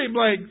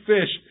blankety-blank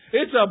fish.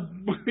 It's a,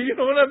 you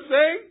know what I'm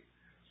saying?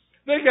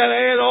 They got to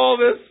add all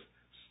this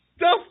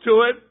stuff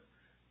to it,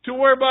 to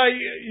whereby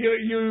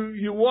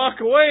you walk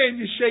away and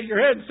you shake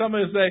your head and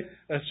somebody will say,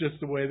 that's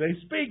just the way they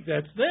speak.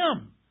 That's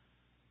them.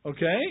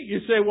 Okay? You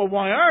say, well,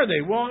 why are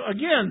they? Well,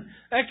 again,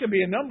 that could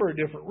be a number of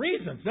different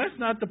reasons. That's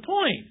not the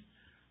point.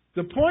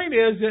 The point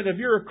is that if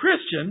you're a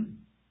Christian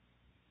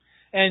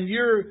and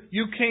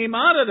you came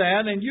out of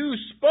that and you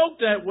spoke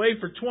that way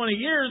for 20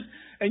 years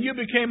and you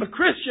became a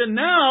Christian,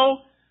 now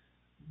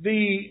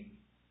the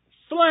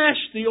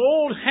flesh, the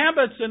old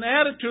habits and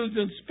attitudes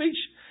and speech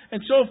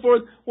and so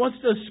forth,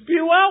 wants to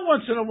spew out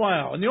once in a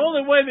while. And the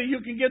only way that you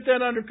can get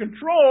that under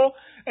control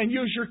and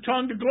use your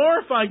tongue to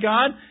glorify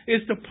God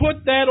is to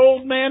put that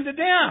old man to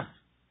death.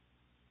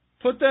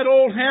 Put that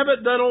old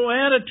habit, that old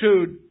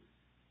attitude,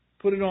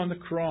 put it on the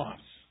cross.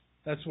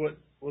 That's what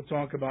we'll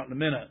talk about in a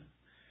minute.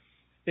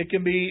 It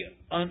can be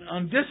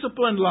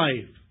undisciplined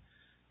life,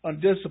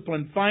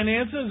 undisciplined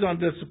finances,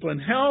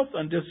 undisciplined health,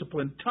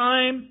 undisciplined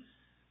time.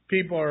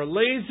 People are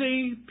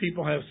lazy.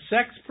 People have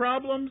sex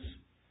problems.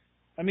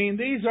 I mean,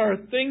 these are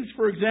things,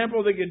 for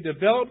example, that get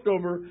developed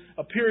over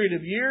a period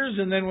of years,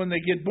 and then when they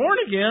get born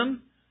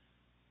again,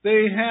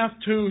 they have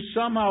to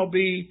somehow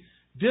be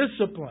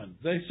disciplined.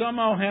 They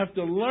somehow have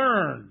to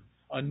learn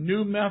a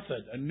new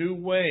method, a new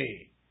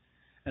way.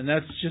 And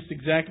that's just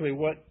exactly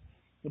what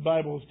the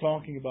Bible is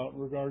talking about in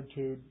regard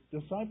to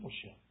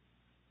discipleship.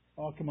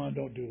 Oh, come on,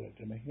 don't do that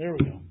to me. There we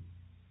go.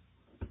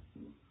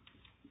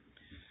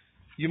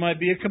 You might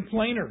be a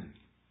complainer.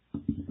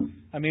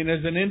 I mean,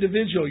 as an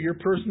individual, your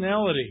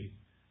personality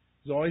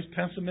is always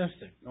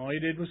pessimistic. All you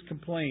did was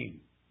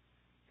complain.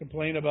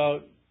 Complain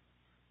about,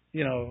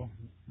 oh,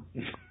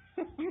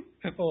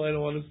 I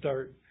don't want to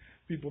start.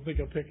 People think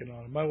I'm picking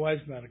on them. My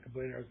wife's not a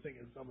complainer. I was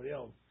thinking of somebody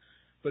else.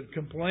 But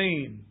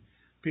complain.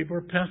 People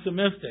are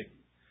pessimistic.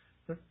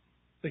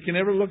 They can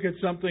never look at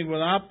something with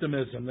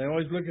optimism. They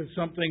always look at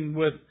something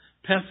with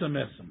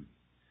pessimism.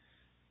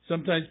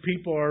 Sometimes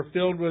people are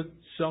filled with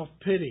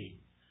self-pity.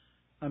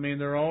 I mean,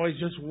 they're always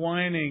just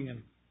whining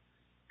and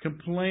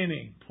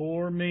complaining.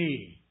 Poor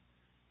me.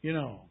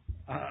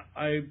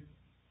 I'm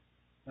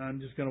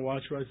just going to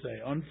watch what I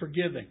say.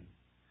 Unforgiving.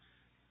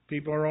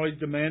 People are always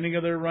demanding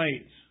of their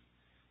rights.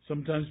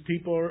 Sometimes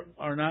people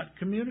are not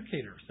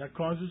communicators. That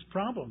causes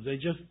problems.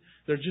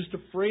 They're just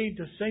afraid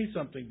to say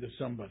something to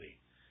somebody.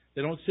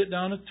 They don't sit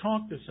down and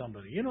talk to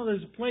somebody.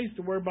 There's a place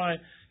to whereby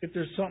if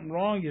there's something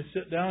wrong, you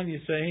sit down and you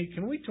say, hey,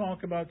 can we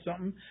talk about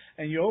something?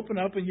 And you open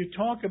up and you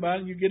talk about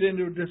it and you get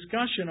into a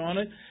discussion on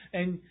it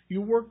and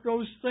you work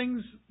those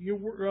things, you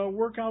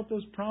work out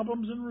those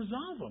problems and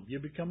resolve them. You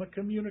become a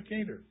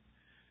communicator.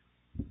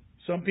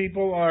 Some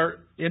people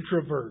are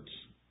introverts,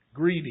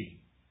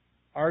 greedy,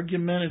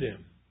 argumentative,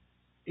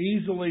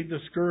 easily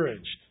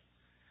discouraged.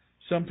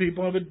 Some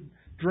people have a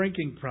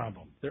drinking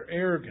problem. They're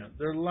arrogant.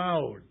 They're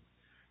loud.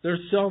 They're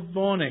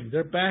self-vaunting.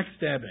 They're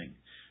backstabbing.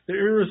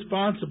 They're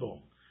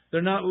irresponsible.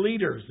 They're not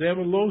leaders. They have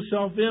a low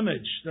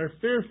self-image. They're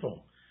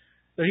fearful.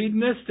 They're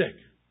hedonistic.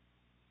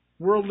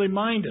 Worldly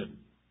minded.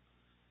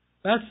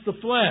 That's the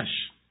flesh.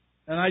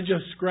 And I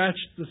just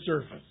scratched the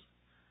surface.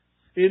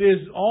 It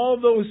is all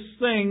those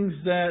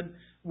things that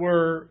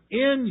were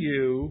in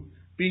you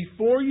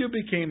before you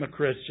became a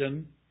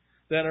Christian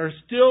that are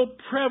still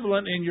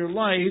prevalent in your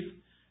life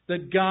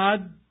that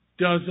God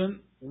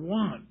doesn't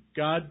want.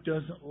 God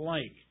doesn't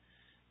like.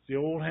 It's the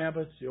old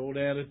habits, the old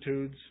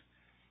attitudes.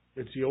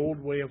 It's the old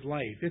way of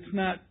life. It's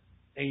not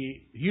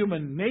a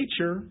human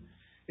nature.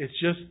 It's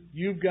just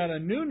you've got a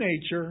new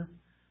nature,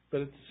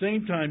 but at the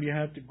same time you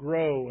have to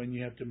grow and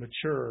you have to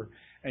mature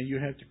and you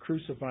have to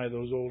crucify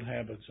those old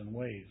habits and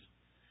ways.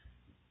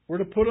 We're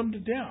to put them to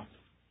death.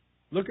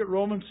 Look at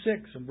Romans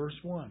 6 and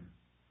verse 1.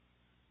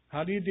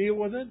 How do you deal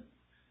with it?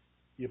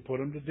 You put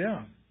them to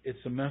death.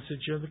 It's the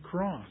message of the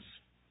cross.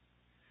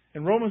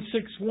 In Romans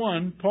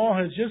 6:1, Paul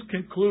has just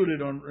concluded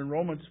in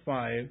Romans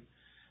 5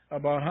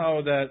 about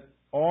how that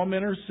all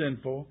men are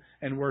sinful,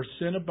 and where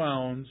sin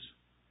abounds,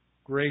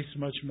 grace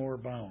much more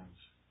abounds.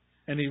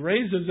 And he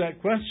raises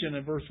that question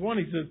in verse 1.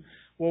 He says,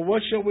 well,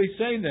 what shall we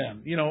say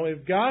then?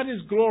 If God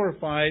is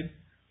glorified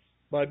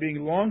by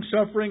being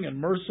long-suffering and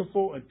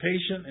merciful and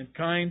patient and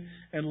kind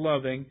and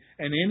loving,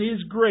 and in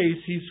His grace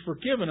He's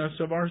forgiven us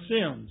of our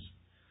sins,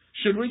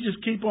 should we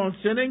just keep on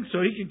sinning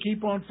so He can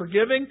keep on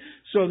forgiving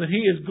so that He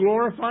is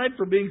glorified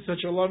for being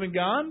such a loving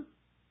God?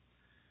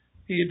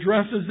 He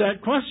addresses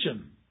that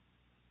question.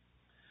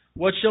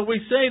 What shall we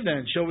say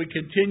then? Shall we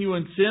continue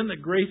in sin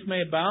that grace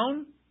may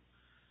abound?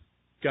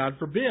 God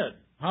forbid.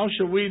 How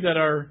shall we that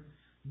are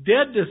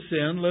dead to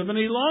sin live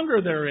any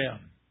longer therein?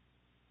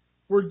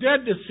 We're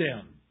dead to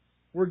sin.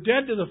 We're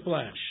dead to the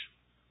flesh.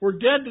 We're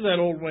dead to that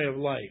old way of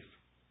life.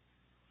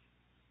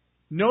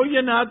 Know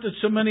ye not that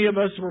so many of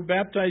us were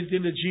baptized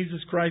into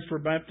Jesus Christ, were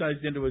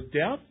baptized into His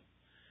death?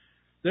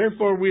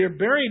 Therefore we are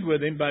buried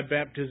with Him by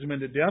baptism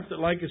into death, that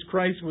like as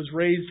Christ was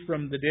raised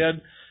from the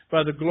dead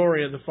by the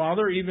glory of the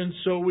Father, even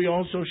so we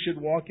also should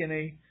walk in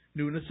a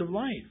newness of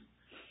life.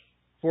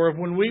 For if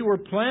when we were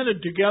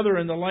planted together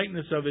in the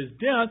likeness of His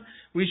death,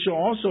 we shall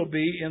also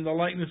be in the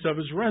likeness of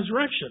His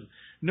resurrection,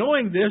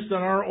 knowing this, that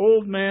our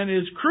old man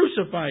is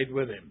crucified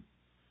with Him.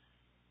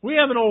 We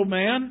have an old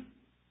man.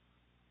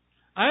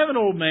 I have an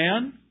old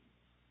man.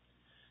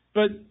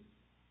 But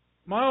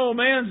my old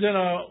man's in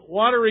a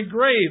watery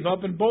grave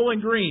up in Bowling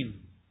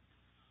Green.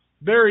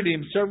 Buried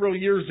him several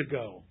years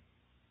ago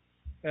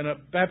in a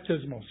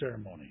baptismal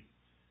ceremony.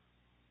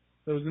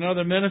 There was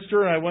another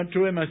minister. I went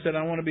to him. I said,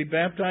 I want to be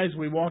baptized.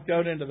 We walked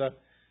out into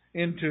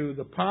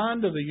the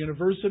pond of the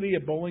University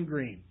of Bowling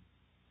Green.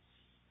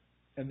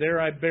 And there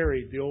I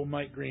buried the old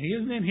Mike Green. He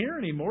isn't in here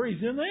anymore.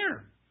 He's in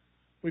there.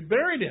 We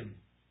buried him.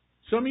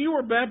 Some of you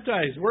were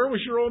baptized. Where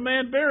was your old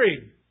man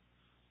buried?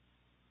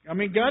 I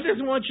mean, God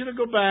doesn't want you to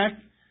go back,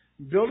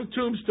 build a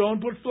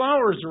tombstone, put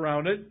flowers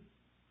around it.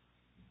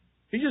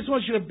 He just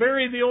wants you to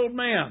bury the old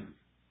man.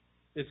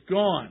 It's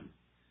gone.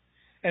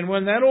 And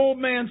when that old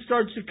man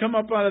starts to come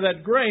up out of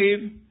that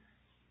grave,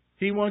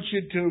 He wants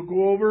you to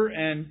go over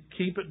and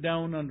keep it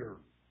down under.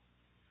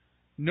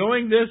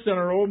 Knowing this, that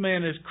our old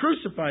man is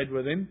crucified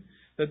with Him,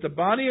 that the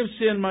body of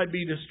sin might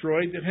be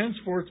destroyed, that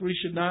henceforth we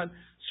should not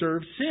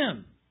serve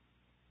sin.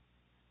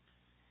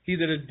 He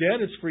that is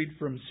dead is freed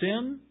from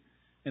sin,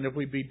 and if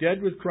we be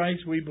dead with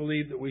Christ, we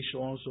believe that we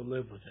shall also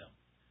live with Him.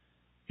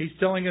 He's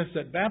telling us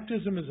that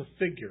baptism is a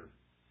figure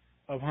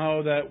of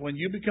how that when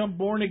you become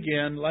born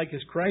again, like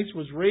as Christ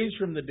was raised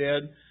from the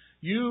dead,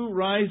 you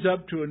rise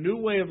up to a new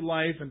way of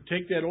life and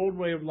take that old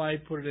way of life,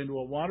 put it into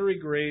a watery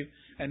grave,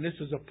 and this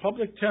is a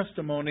public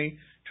testimony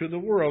to the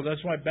world.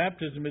 That's why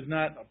baptism is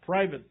not a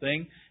private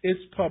thing. It's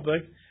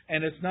public,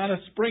 and it's not a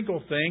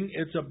sprinkle thing.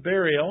 It's a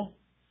burial.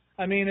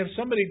 I mean, if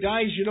somebody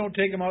dies, you don't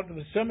take them out to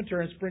the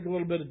cemetery and sprinkle a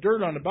little bit of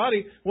dirt on the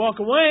body, walk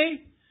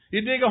away.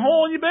 You dig a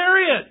hole and you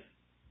bury it.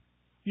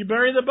 You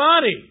bury the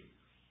body.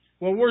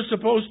 Well, we're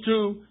supposed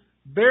to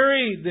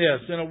bury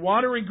this in a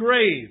watery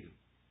grave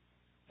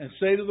and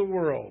say to the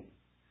world,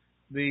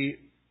 the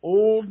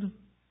old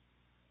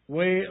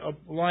way of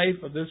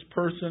life of this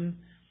person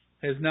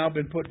has now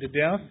been put to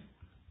death.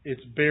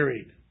 It's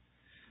buried.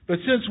 But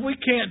since we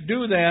can't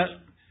do that,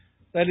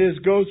 that is,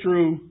 go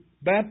through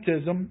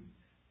baptism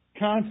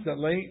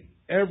constantly,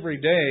 every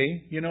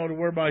day, to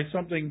whereby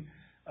something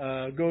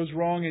goes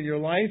wrong in your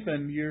life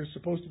and you're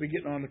supposed to be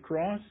getting on the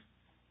cross.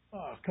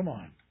 Oh, come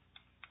on.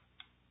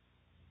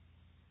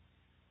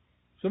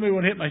 Somebody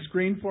want to hit my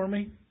screen for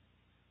me?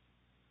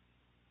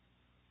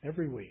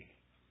 Every week.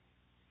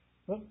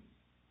 Well,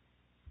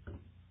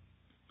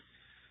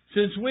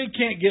 since we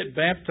can't get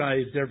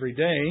baptized every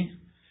day,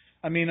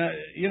 I mean,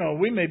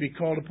 we may be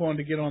called upon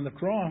to get on the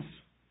cross.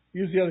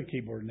 Use the other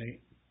keyboard,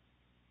 Nate.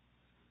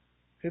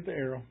 Hit the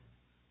arrow.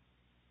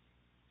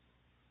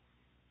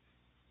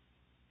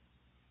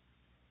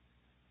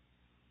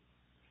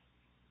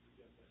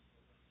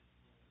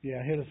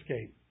 Yeah, hit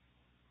escape.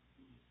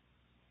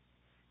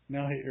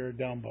 Now hit your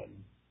down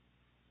button.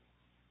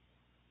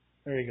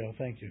 There you go.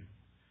 Thank you.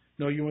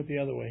 No, you went the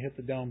other way. Hit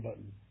the down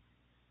button.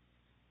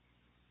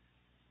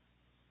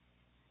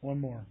 One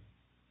more.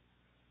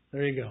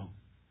 There you go.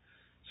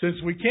 Since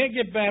we can't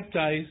get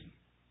baptized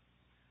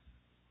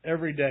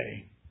every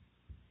day,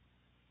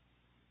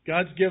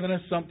 God's given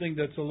us something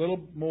that's a little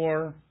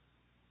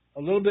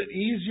bit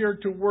easier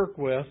to work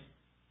with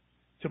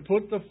to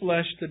put the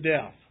flesh to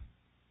death.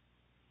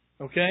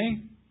 Okay?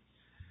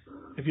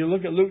 If you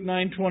look at Luke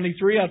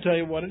 9:23, I'll tell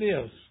you what it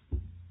is.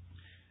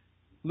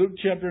 Luke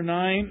chapter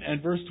 9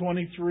 and verse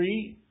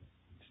 23.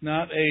 It's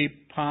not a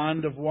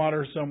pond of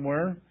water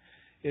somewhere.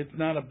 It's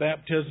not a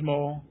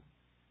baptismal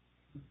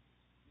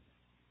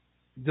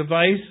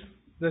device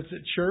that's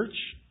at church.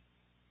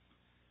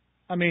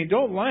 I mean,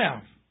 don't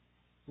laugh.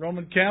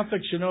 Roman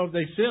Catholics, if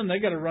they sin, they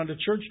got to run to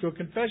church to a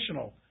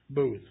confessional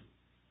booth.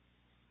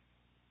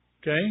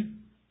 Okay?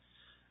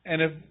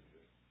 And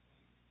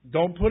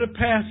don't put it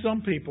past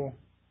some people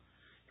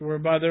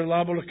whereby they're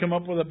liable to come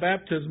up with a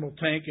baptismal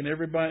tank, and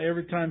every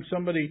time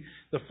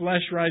the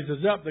flesh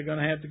rises up, they're going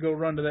to have to go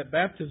run to that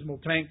baptismal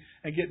tank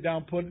and get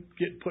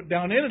put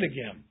down in it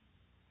again.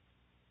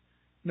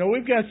 No,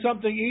 we've got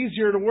something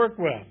easier to work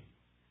with.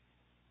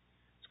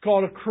 It's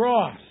called a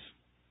cross.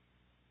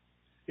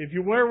 If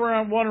you wear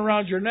one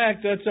around your neck,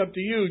 that's up to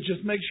you.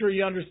 Just make sure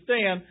you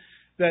understand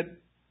that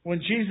when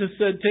Jesus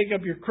said, take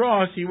up your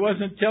cross, He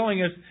wasn't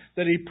telling us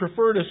that He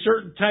preferred a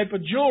certain type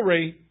of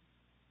jewelry.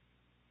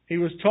 He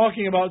was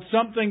talking about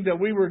something that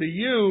we were to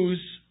use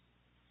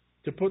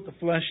to put the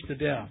flesh to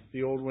death,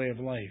 the old way of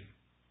life.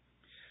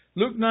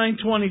 Luke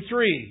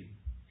 9:23,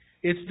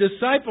 it's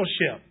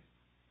discipleship.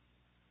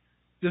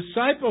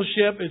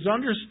 Discipleship is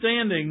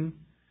understanding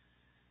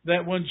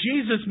that when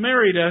Jesus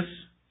married us,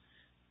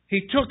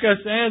 He took us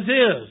as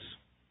is.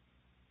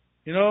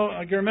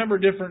 I can remember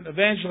different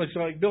evangelists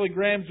like Billy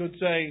Graham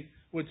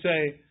would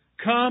say,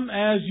 come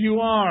as you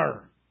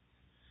are.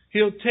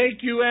 He'll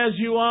take you as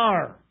you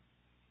are.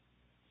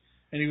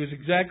 And he was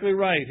exactly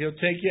right. He'll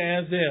take you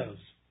as is.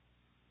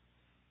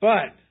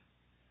 But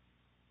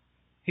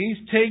He's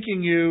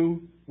taking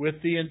you with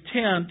the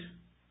intent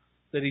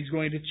that He's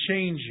going to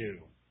change you.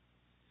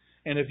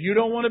 And if you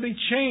don't want to be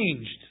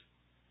changed,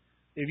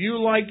 if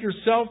you like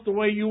yourself the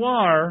way you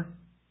are,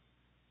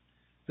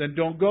 then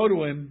don't go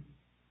to Him,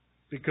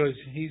 because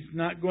He's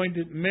not going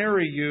to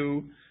marry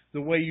you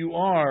the way you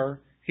are.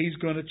 He's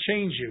going to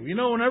change you.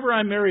 Whenever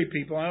I marry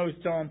people, I always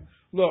tell them,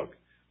 look,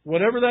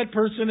 whatever that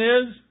person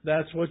is,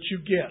 that's what you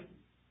get.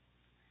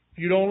 If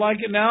you don't like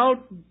it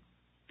now,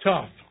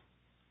 tough.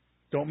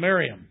 Don't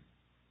marry them.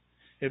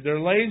 If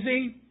they're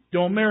lazy,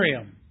 don't marry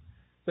them.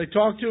 If they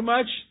talk too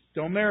much,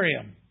 don't marry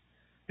them.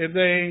 If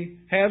they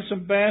have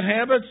some bad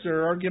habits,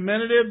 they're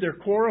argumentative, they're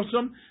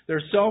quarrelsome,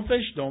 they're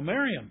selfish, don't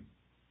marry them.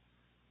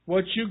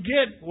 What you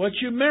get, what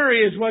you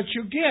marry is what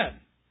you get.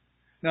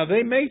 Now,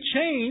 they may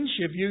change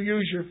if you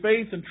use your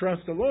faith and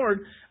trust the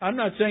Lord. I'm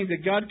not saying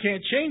that God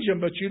can't change them,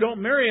 but you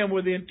don't marry them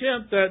with the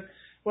intent that,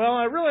 well,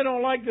 I really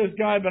don't like this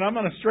guy, but I'm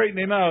going to straighten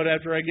him out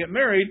after I get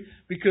married,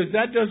 because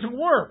that doesn't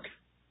work.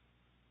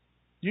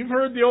 You've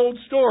heard the old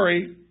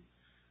story,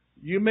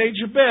 you made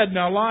your bed,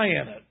 now lie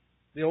in it.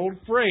 The old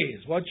phrase,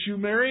 what you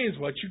marry is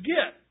what you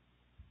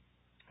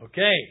get.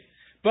 Okay.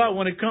 But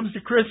when it comes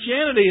to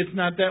Christianity, it's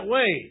not that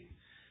way.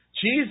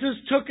 Jesus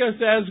took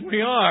us as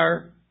we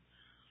are,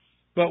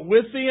 but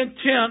with the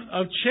intent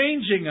of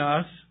changing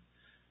us,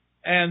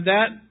 and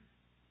that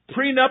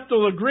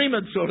prenuptial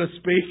agreement, so to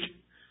speak,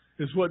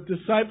 is what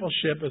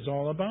discipleship is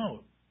all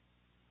about.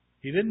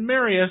 He didn't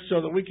marry us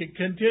so that we could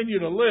continue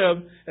to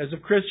live as a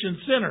Christian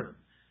sinner.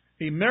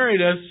 He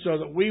married us so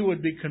that we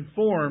would be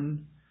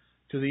conformed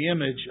to the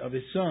image of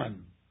His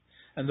Son.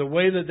 And the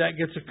way that that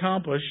gets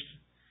accomplished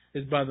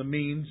is by the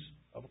means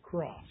of a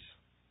cross.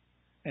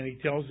 And He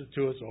tells it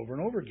to us over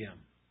and over again.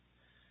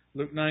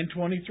 Luke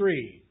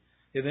 9:23.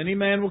 If any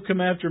man will come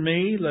after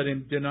me, let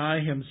him deny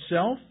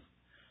himself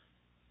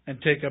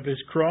and take up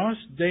his cross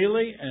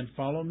daily and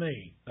follow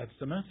me. That's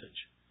the message.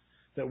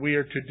 That we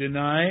are to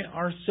deny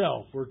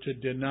ourselves. We're to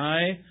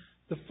deny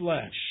the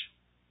flesh.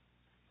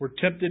 We're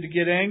tempted to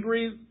get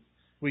angry.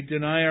 We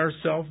deny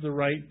ourselves the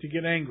right to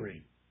get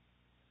angry.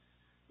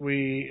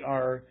 We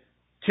are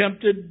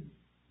tempted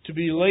to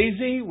be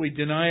lazy. We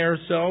deny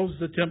ourselves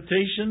the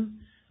temptation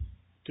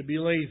to be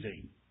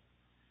lazy.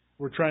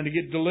 We're trying to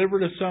get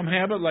delivered of some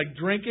habit like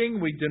drinking.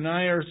 We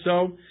deny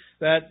ourselves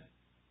that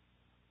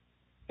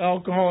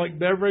alcoholic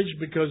beverage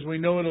because we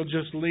know it'll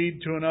just lead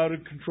to an out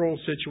of control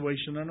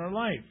situation in our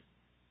life.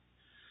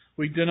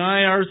 We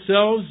deny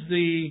ourselves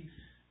the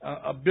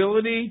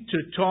ability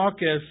to talk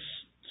as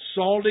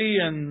salty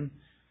and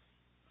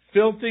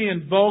filthy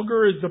and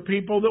vulgar as the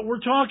people that we're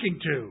talking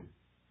to.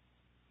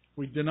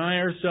 We deny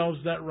ourselves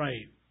that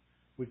right.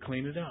 We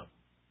clean it up.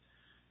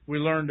 We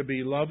learn to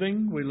be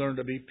loving. We learn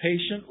to be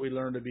patient. We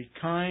learn to be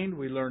kind.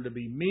 We learn to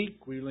be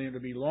meek. We learn to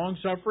be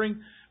long-suffering.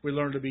 We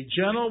learn to be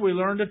gentle. We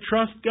learn to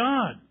trust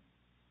God.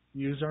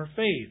 Use our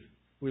faith.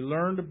 We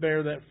learn to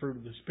bear that fruit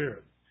of the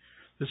Spirit.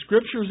 The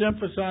Scriptures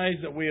emphasize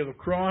that we have a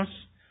cross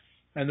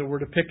and that we're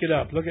to pick it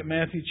up. Look at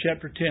Matthew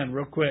chapter 10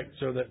 real quick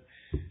so that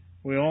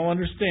we all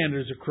understand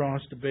there's a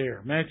cross to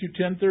bear. Matthew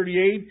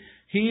 10:38,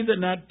 he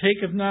that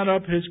taketh not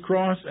up his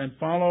cross and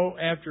follow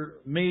after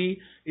me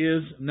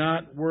is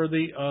not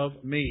worthy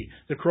of me.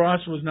 The cross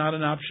was not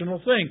an optional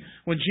thing.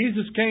 When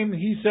Jesus came,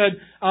 He said,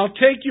 I'll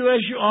take you as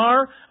you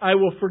are. I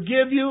will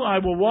forgive you. I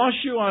will wash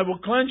you. I will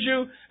cleanse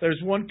you.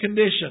 There's one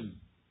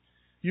condition.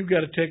 You've got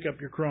to take up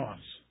your cross.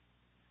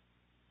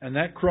 And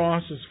that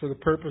cross is for the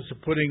purpose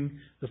of putting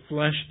the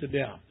flesh to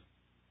death.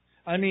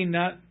 I mean,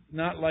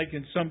 not like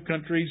in some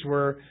countries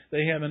where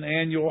they have an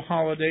annual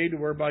holiday to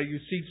whereby you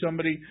see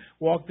somebody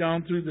walk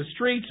down through the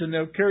streets and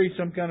they'll carry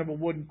some kind of a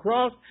wooden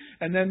cross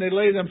and then they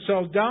lay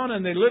themselves down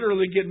and they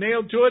literally get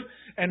nailed to it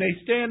and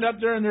they stand up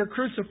there and they're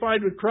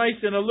crucified with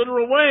Christ in a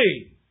literal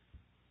way.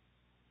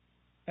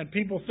 And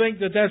people think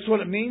that that's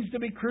what it means to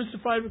be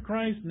crucified with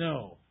Christ?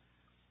 No.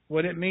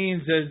 What it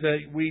means is that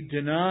we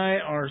deny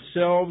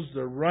ourselves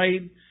the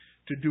right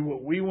to do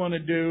what we want to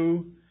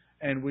do,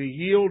 and we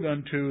yield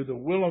unto the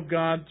will of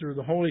God through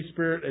the Holy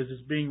Spirit as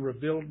it's being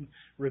revealed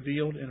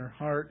in our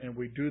heart, and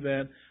we do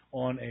that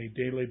on a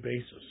daily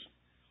basis.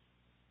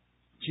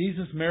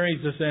 Jesus marries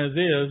us as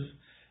is,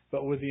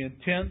 but with the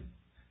intent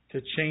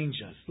to change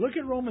us. Look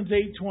at Romans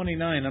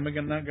 8:29.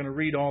 I'm not going to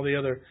read all the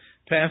other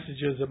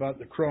passages about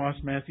the cross,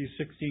 Matthew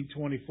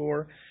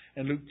 16:24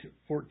 and Luke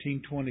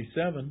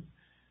 14:27.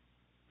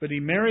 But He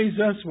marries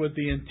us with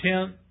the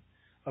intent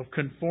of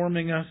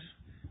conforming us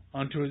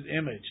unto His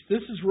image.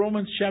 This is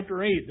Romans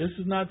chapter 8. This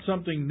is not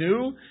something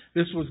new.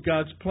 This was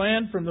God's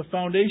plan from the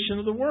foundation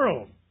of the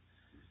world.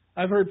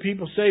 I've heard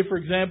people say, for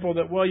example,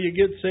 that, well, you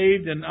get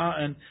saved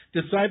and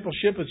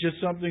discipleship is just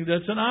something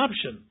that's an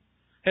option.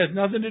 It has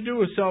nothing to do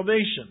with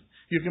salvation.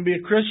 You can be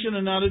a Christian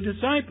and not a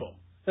disciple.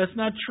 That's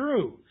not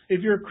true. If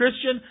you're a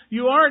Christian,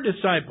 you are a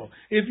disciple.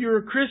 If you're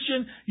a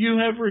Christian, you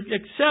have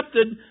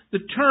accepted the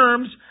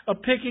terms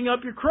of picking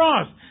up your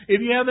cross.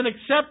 If you haven't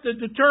accepted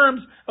the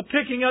terms of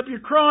picking up your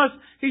cross,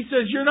 He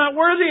says, you're not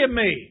worthy of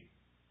me.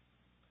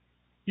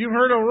 You've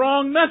heard a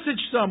wrong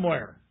message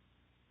somewhere.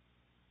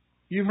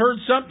 You've heard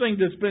something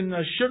that's been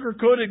a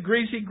sugar-coated,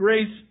 greasy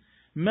grace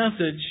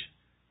message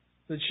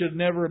that should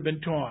never have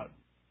been taught.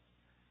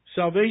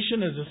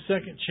 Salvation is a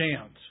second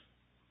chance.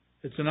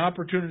 It's an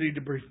opportunity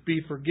to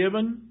be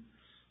forgiven,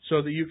 so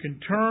that you can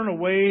turn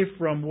away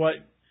from what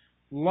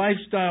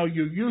lifestyle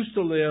you used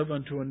to live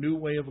unto a new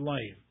way of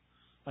life.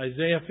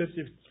 Isaiah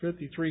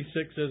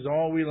 53:6 says,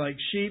 all we like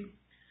sheep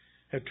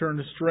have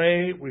turned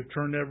astray. We've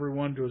turned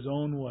everyone to his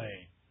own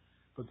way.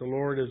 But the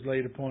Lord has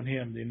laid upon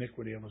him the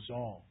iniquity of us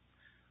all.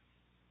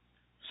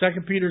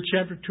 2 Peter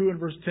chapter 2 and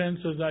verse 10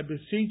 says, I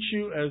beseech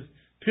you as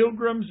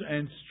pilgrims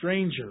and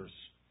strangers,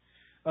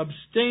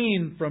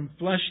 abstain from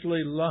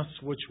fleshly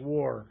lusts which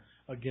war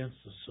against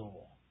the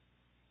soul.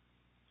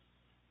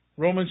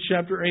 Romans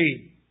chapter 8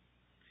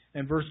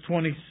 and verse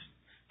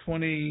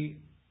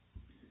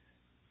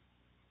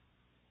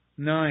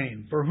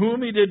 29. For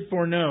whom He did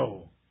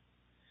foreknow,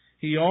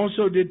 He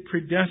also did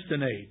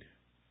predestinate.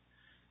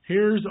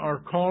 Here's our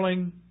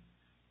calling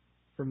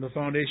from the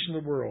foundation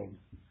of the world,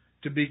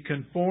 to be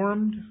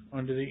conformed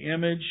unto the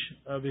image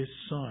of His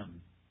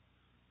Son.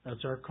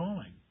 That's our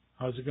calling.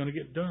 How's it going to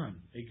get done?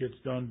 It gets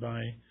done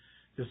by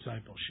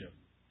discipleship.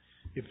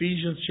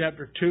 Ephesians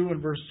chapter 2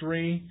 and verse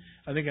 3,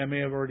 I think I may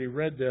have already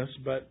read this,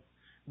 but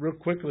real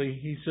quickly,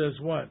 he says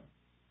what?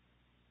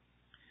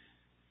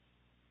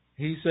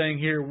 He's saying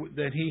here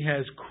that He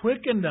has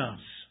quickened us.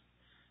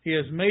 He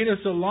has made us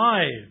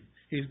alive.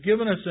 He's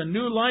given us a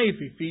new life,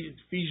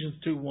 Ephesians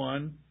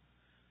 2:1,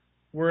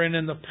 wherein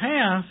in the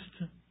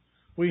past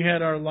we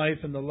had our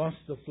life in the lust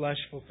of the flesh,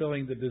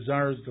 fulfilling the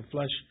desires of the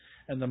flesh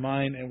and the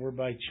mind, and were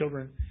by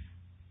children,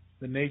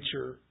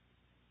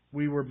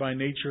 we were by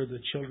nature the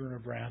children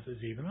of wrath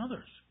as even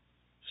others.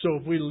 So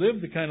if we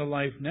live the kind of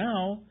life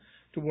now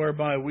to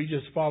whereby we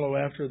just follow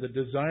after the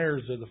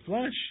desires of the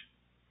flesh,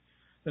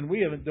 then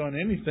we haven't done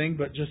anything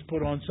but just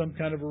put on some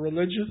kind of a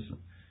religious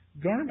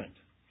garment.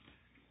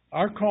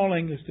 Our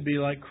calling is to be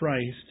like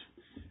Christ,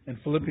 and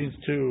Philippians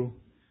 2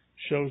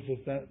 shows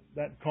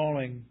that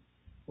calling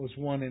was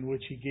one in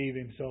which He gave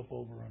Himself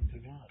over unto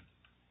God.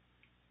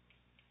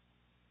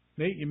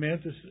 Nate, you may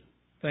have to...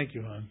 Thank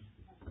you, hon.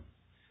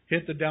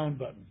 Hit the down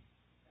button.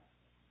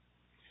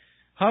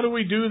 How do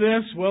we do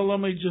this? Well, let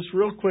me just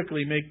real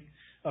quickly make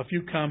a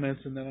few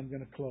comments and then I'm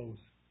going to close.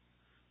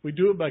 We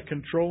do it by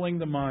controlling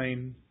the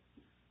mind.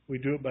 We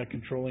do it by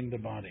controlling the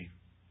body.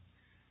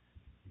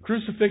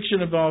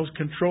 Crucifixion involves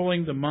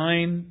controlling the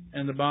mind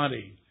and the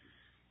body.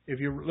 If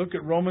you look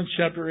at Romans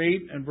chapter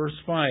 8 and verse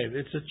 5,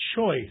 it's a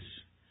choice.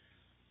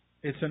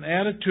 It's an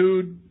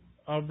attitude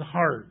of the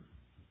heart.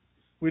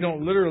 We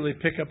don't literally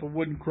pick up a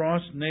wooden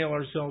cross, nail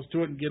ourselves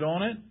to it, and get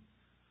on it.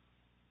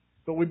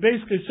 But we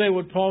basically say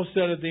what Paul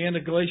said at the end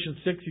of Galatians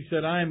 6. He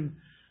said, I am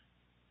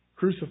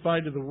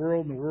crucified to the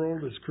world, and the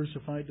world is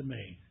crucified to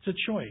me. It's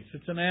a choice.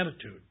 It's an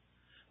attitude.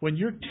 When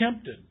you're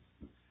tempted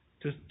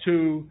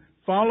to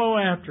follow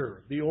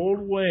after the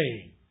old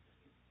way,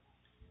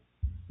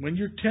 when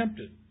you're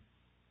tempted,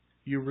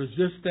 you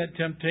resist that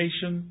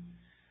temptation,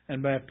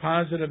 and by a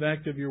positive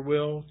act of your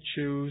will,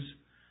 choose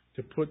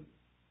to put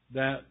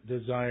that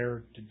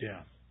desire to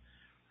death.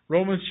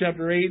 Romans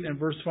chapter 8 and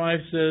verse 5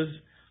 says,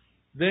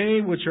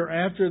 They which are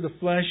after the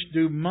flesh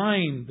do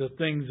mind the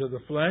things of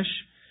the flesh,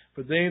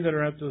 but they that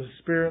are after the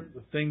Spirit,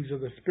 the things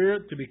of the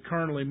Spirit. To be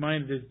carnally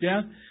minded is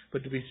death,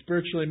 but to be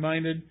spiritually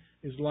minded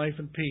is life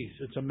and peace.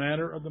 It's a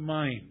matter of the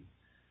mind.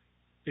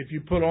 If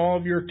you put all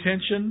of your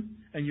attention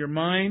and your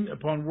mind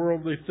upon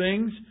worldly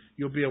things,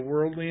 you'll be a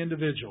worldly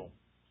individual.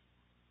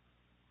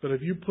 But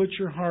if you put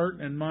your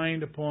heart and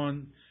mind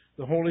upon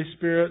the Holy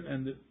Spirit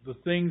and the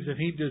things that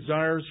He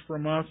desires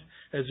from us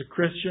as a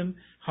Christian,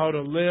 how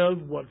to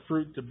live, what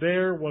fruit to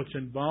bear, what's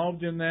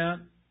involved in that,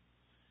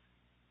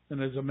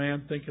 and as a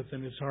man thinketh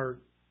in his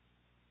heart,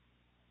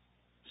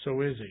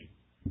 so is he.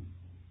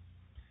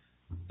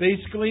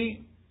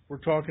 Basically, we're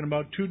talking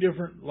about two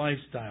different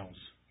lifestyles.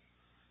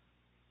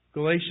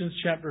 Galatians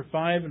chapter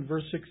 5 and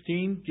verse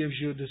 16 gives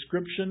you a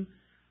description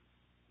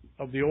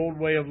of the old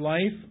way of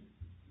life,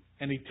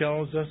 and he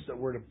tells us that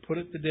we're to put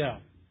it to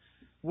death.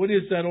 What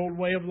is that old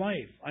way of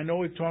life? I know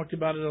we've talked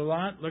about it a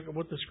lot. Look at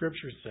what the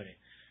Scriptures say.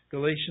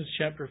 Galatians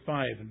chapter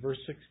 5 and verse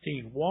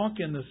 16. Walk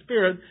in the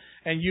Spirit,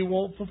 and you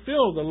won't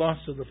fulfill the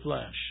lusts of the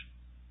flesh.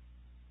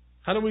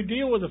 How do we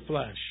deal with the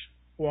flesh?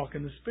 Walk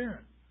in the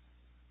Spirit.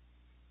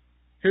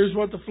 Here's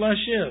what the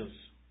flesh is.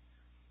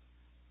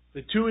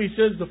 The two, he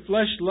says, the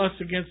flesh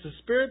lusts against the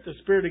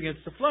Spirit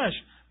against the flesh.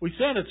 We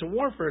said it's a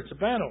warfare, it's a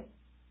battle.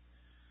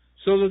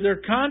 So that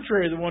they're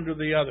contrary the one to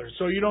the other.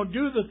 So you don't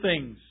do the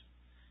things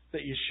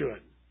that you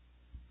should.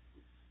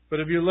 But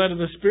if you're led of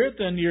the Spirit,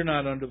 then you're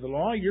not under the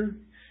law.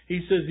 He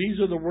says these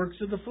are the works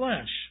of the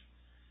flesh.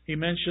 He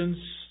mentions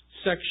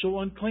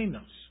sexual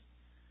uncleanness,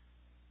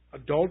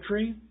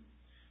 adultery,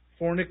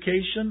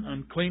 fornication,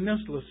 uncleanness,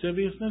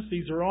 lasciviousness.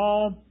 These are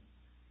all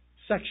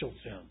sexual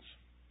sins.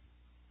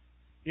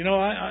 You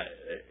know,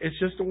 it's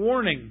just a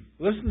warning.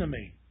 Listen to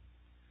me.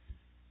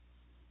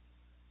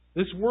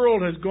 This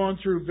world has gone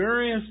through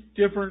various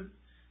different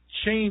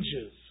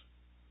changes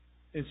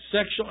in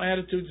sexual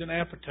attitudes and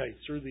appetites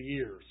through the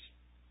years.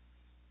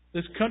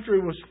 This country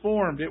was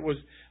formed.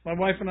 My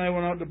wife and I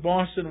went out to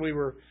Boston. We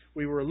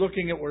were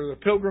looking at where the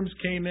Pilgrims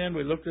came in.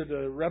 We looked at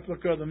the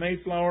replica of the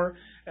Mayflower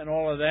and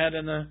all of that.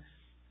 In the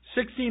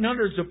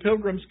 1600s, the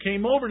Pilgrims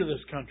came over to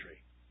this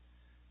country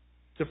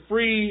to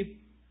free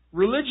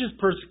religious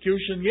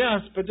persecution,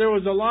 yes, but there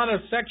was a lot of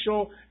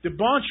sexual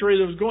debauchery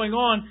that was going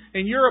on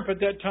in Europe at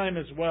that time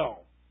as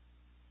well.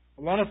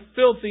 A lot of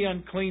filthy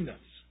uncleanness.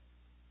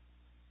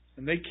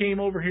 And they came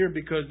over here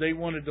because they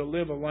wanted to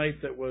live a life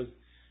that was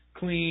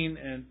clean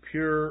and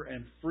pure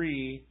and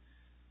free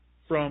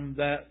from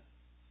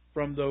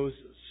those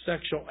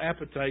sexual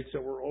appetites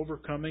that were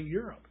overcoming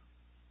Europe.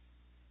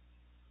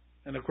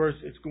 And of course,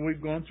 we've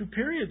gone through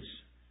periods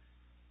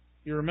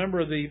You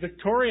remember the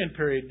Victorian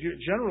period.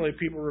 Generally,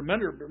 people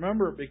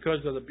remember it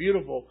because of the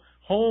beautiful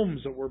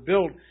homes that were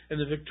built in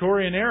the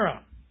Victorian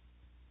era.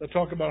 They'll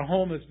talk about a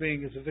home as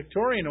being as a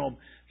Victorian home,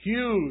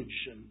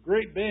 huge and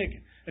great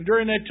big. And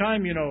during that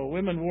time,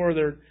 women wore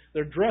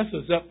their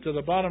dresses up to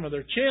the bottom of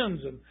their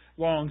chins and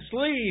long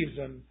sleeves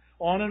and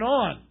on and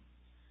on.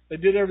 They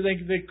did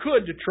everything they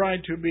could to try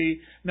to be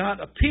not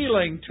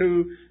appealing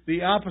to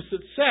the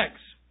opposite sex.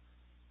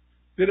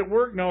 Did it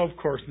work? No, of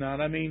course not.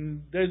 I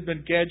mean, there's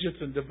been gadgets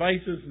and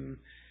devices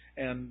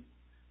and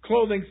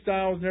clothing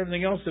styles and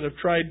everything else that have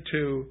tried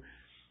to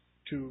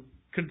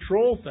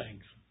control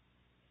things.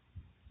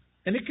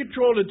 And it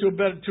controlled it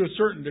to a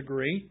certain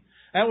degree.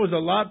 That was a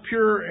lot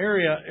purer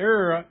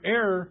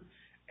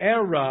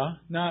era,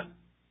 not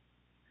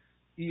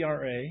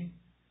ERA.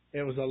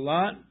 It was a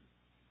lot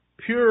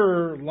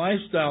purer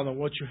lifestyle than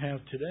what you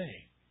have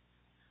today.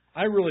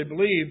 I really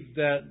believe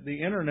that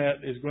the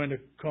internet is going to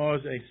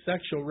cause a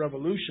sexual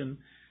revolution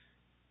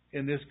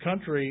in this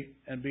country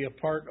and be a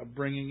part of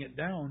bringing it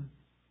down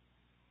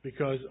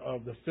because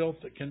of the filth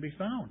that can be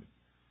found.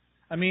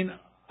 I mean,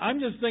 I'm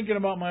just thinking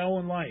about my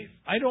own life.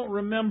 I don't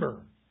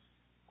remember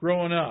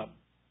growing up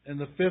in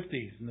the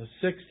 50s and the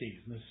 60s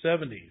and the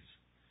 70s.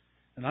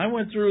 And I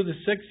went through the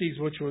 60s,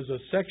 which was a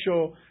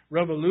sexual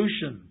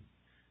revolution,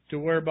 to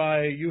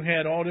whereby you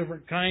had all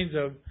different kinds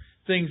of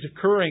things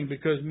occurring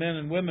because men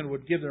and women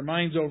would give their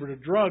minds over to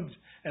drugs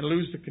and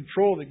lose the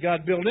control that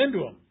God built into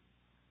them.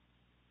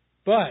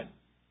 But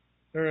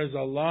there is a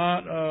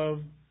lot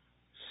of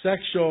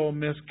sexual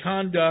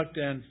misconduct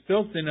and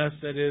filthiness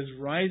that is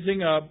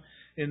rising up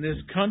in this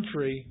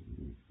country,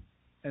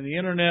 and the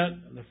internet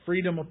and the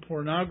freedom of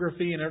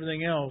pornography and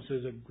everything else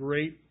is a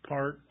great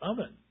part of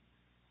it.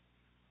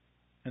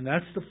 And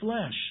that's the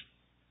flesh.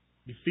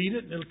 You feed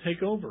it and it'll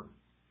take over.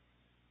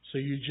 So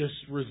you just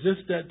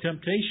resist that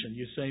temptation.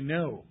 You say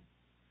no.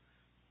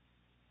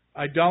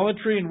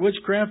 Idolatry and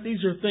witchcraft,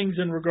 these are things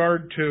in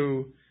regard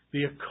to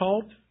the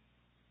occult.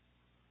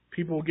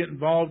 People will get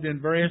involved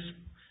in various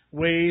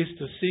ways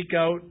to seek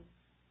out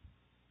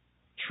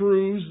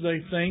truths, they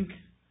think,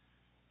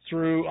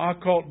 through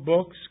occult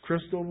books,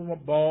 crystal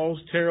balls,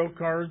 tarot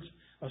cards,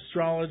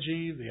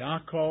 astrology, the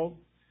occult.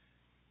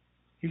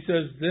 He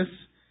says this,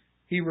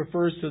 he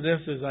refers to this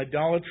as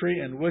idolatry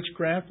and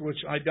witchcraft, which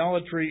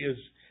idolatry is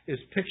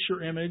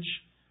picture image.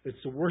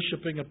 It's the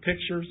worshiping of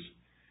pictures.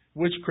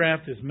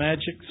 Witchcraft is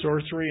magic,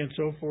 sorcery, and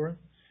so forth.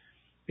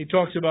 He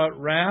talks about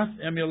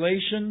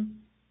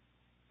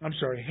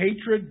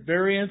hatred,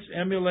 variance,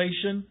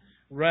 emulation,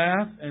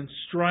 wrath, and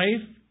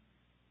strife.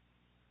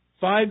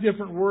 5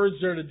 different words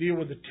there to deal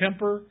with the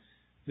temper,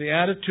 the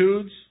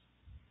attitudes.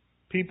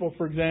 People,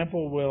 for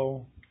example,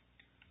 will...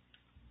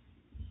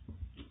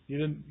 You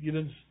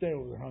didn't stay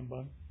over there, huh,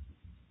 bud?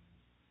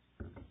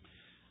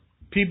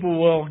 People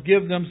will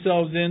give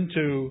themselves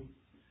into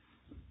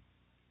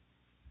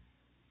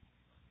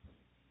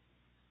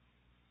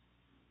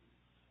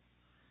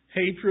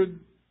hatred,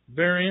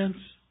 variance,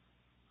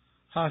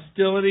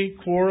 hostility,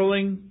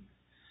 quarreling,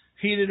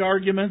 heated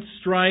arguments,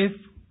 strife,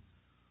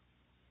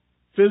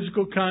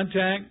 physical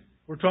contact.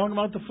 We're talking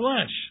about the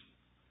flesh.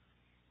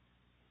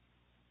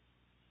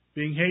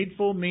 Being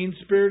hateful,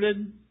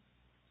 mean-spirited,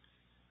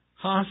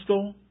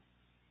 hostile,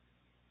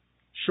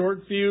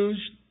 short-fused,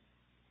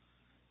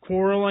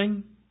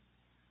 quarreling.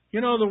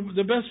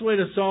 The best way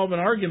to solve an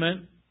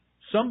argument,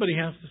 somebody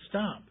has to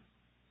stop.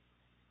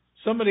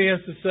 Somebody has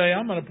to say,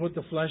 I'm going to put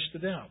the flesh to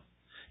death.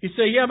 You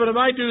say, yeah, but if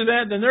I do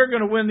that, then they're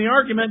going to win the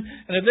argument.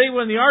 And if they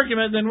win the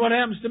argument, then what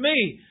happens to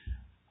me?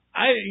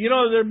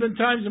 There have been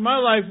times in my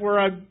life where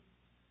I've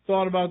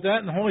thought about that,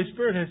 and the Holy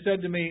Spirit has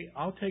said to me,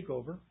 I'll take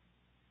over.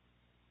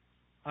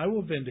 I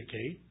will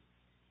vindicate.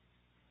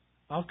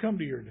 I'll come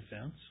to your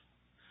defense.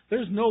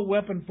 There's no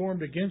weapon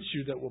formed against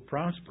you that will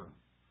prosper,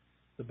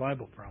 the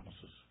Bible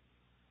promises.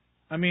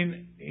 I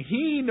mean,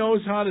 He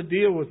knows how to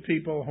deal with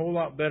people a whole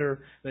lot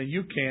better than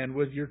you can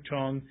with your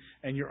tongue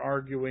and your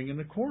arguing and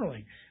the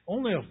quarreling.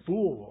 Only a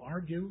fool will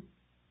argue.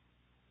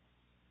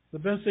 The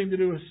best thing to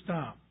do is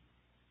stop.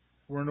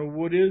 Where no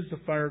wood is, the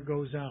fire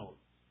goes out.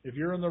 If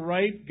you're in the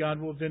right,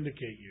 God will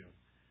vindicate you.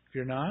 If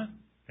you're not,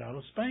 God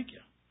will spank you.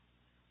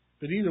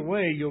 But either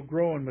way, you'll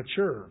grow and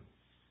mature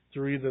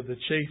through either the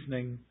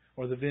chastening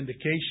or the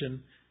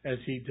vindication as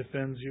He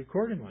defends you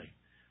accordingly.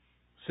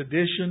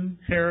 Sedition,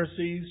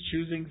 heresies,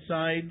 choosing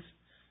sides,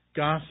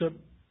 gossip,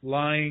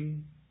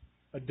 lying,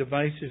 a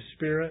divisive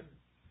spirit.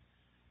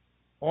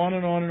 On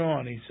and on and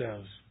on, he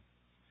says.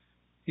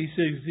 He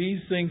says these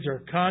things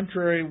are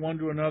contrary one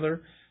to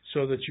another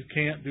so that you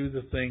can't do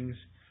the things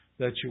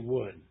that you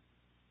would.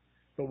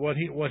 But what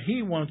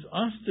he wants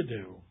us to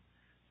do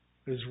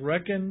is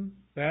reckon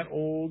that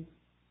old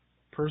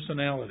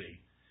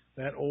personality,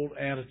 that old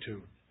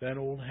attitude, that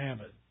old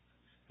habit,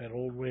 that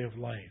old way of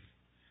life.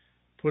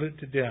 Put it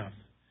to death.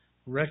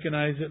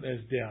 Recognize it as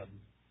dead.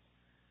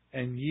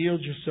 And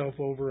yield yourself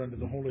over unto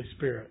the Holy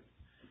Spirit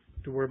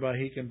to whereby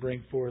He can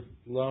bring forth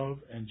love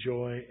and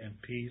joy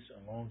and peace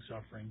and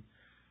long-suffering,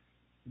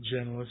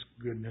 gentleness,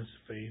 goodness,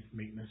 faith,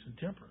 meekness, and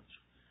temperance.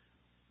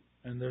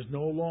 And there's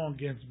no law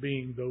against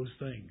being those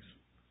things.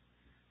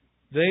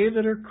 They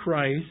that are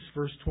Christ,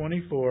 verse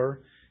 24,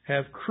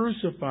 have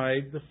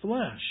crucified the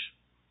flesh.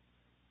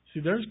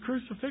 See, there's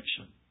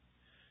crucifixion.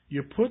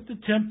 You put the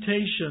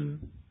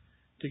temptation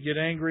to get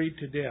angry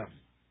to death.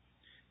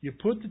 You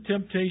put the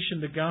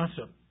temptation to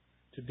gossip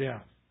to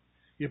death.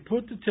 You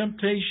put the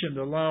temptation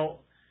to allow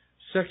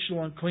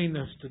sexual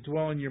uncleanness to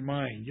dwell in your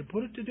mind. You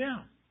put it to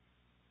death.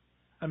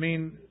 I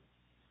mean,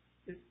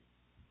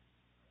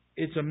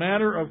 it's a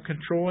matter of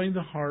controlling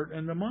the heart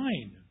and the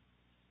mind.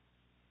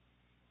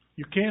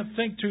 You can't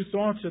think two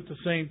thoughts at the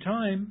same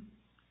time.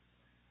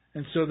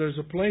 And so there's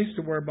a place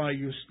to whereby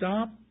you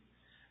stop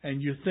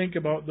and you think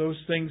about those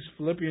things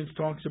Philippians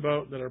talks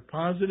about that are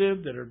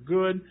positive, that are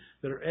good,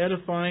 that are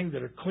edifying,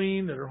 that are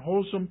clean, that are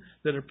wholesome,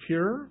 that are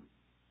pure.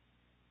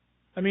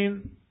 I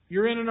mean,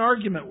 you're in an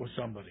argument with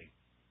somebody.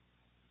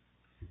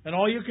 And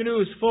all you can do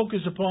is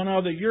focus upon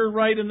how that you're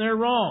right and they're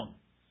wrong.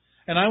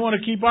 And I want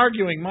to keep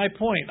arguing my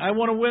point. I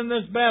want to win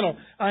this battle.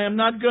 I am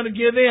not going to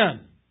give in.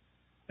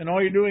 And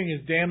all you're doing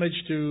is damage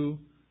to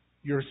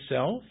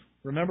yourself.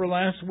 Remember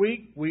last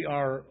week, we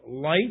are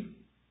light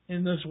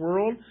in this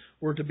world.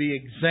 We're to be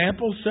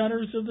example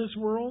setters of this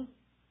world.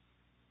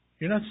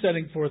 You're not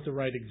setting forth the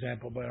right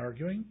example by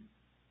arguing.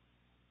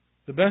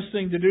 The best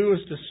thing to do is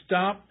to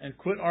stop and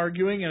quit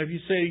arguing. And if you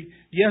say,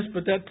 yes,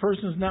 but that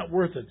person's not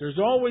worth it, there's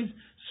always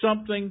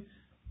something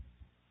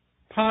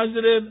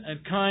positive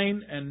and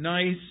kind and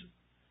nice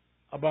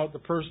about the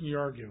person you're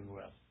arguing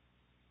with.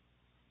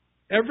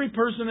 Every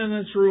person in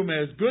this room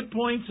has good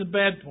points and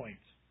bad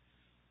points.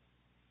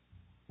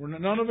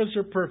 None of us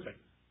are perfect.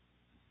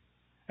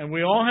 And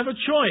we all have a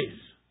choice.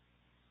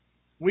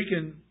 We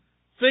can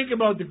think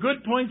about the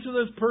good points of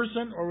this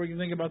person, or we can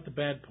think about the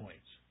bad points.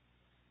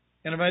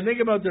 And if I think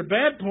about their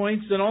bad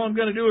points, then all I'm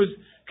going to do is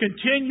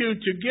continue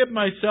to give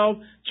myself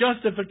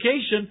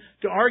justification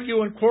to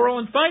argue and quarrel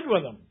and fight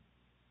with them.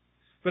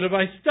 But if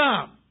I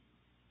stop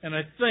and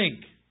I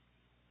think,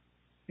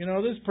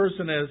 this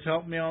person has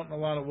helped me out in a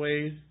lot of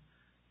ways.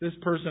 This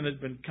person has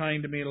been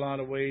kind to me in a lot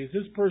of ways.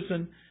 This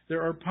person,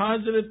 there are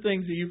positive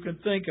things that you can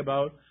think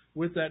about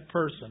with that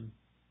person.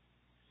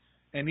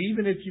 And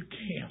even if you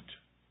can't,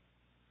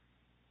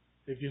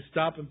 if you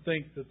stop and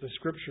think that the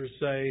Scriptures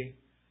say,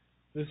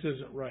 this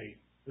isn't right,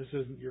 this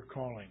isn't your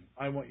calling,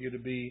 I want you to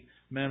be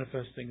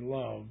manifesting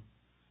love,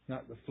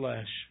 not the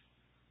flesh.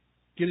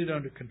 Get it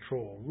under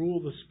control.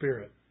 Rule the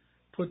Spirit.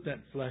 Put that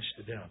flesh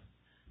to death.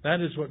 That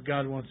is what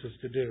God wants us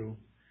to do.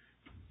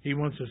 He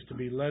wants us to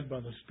be led by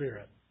the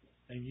Spirit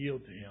and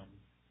yield to Him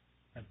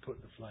and put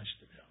the flesh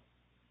to death.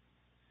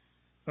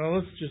 Well,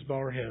 let's just bow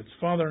our heads.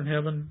 Father in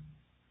heaven,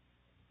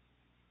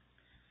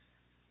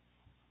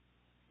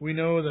 we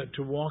know that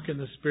to walk in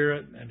the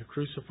Spirit and to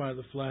crucify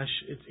the flesh,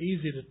 it's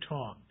easy to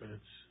talk, but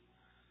it's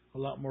a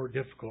lot more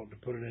difficult to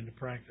put it into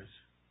practice.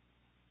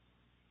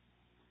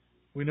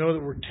 We know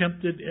that we're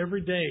tempted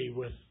every day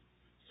with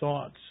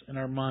thoughts in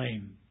our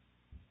mind.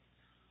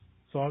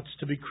 Thoughts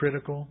to be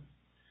critical,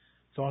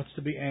 thoughts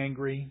to be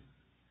angry,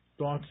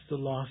 thoughts to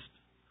lust,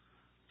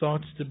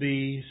 thoughts to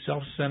be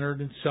self-centered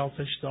and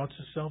selfish, thoughts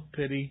of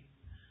self-pity,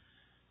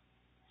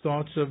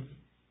 thoughts of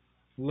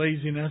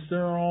laziness.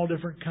 There are all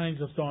different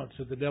kinds of thoughts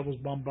that the devil's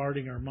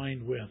bombarding our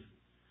mind with.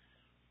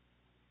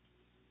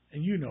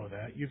 And you know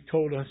that. You've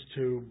told us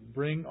to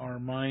bring our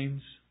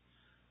minds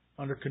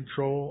under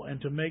control and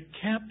to make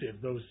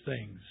captive those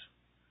things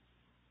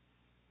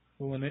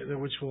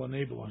which will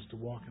enable us to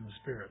walk in the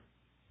Spirit.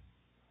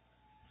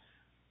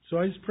 So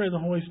I just pray the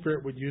Holy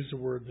Spirit would use the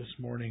Word this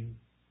morning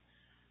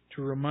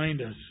to remind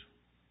us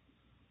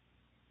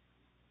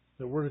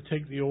that we're to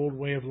take the old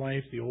way of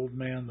life, the old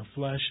man, the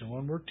flesh, and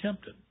when we're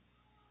tempted,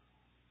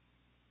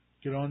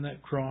 get on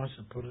that cross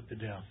and put it to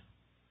death.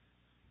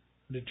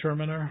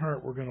 Determine our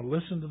heart. We're going to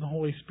listen to the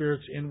Holy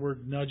Spirit's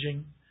inward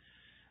nudging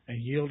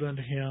and yield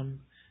unto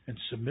Him and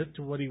submit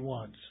to what He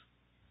wants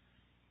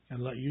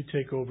and let You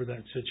take over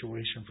that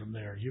situation from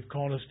there. You've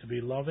called us to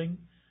be loving,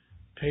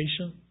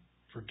 patient,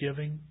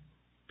 forgiving,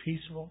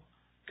 peaceful,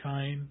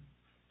 kind,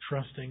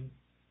 trusting.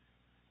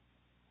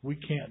 We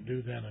can't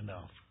do that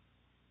enough.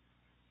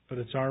 But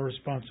it's our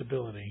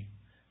responsibility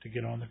to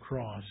get on the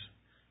cross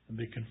and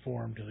be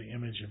conformed to the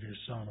image of Your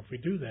Son. If we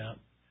do that,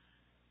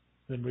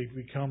 then we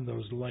become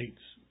those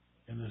lights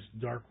in this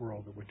dark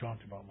world that we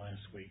talked about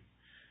last week.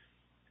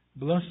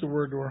 Bless the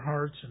Word to our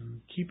hearts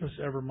and keep us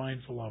ever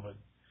mindful of it,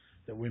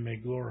 that we may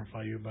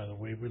glorify You by the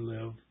way we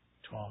live,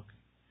 talk,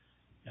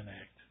 and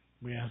act.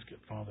 We ask it,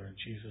 Father, in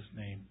Jesus'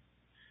 name.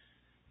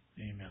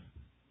 Amen.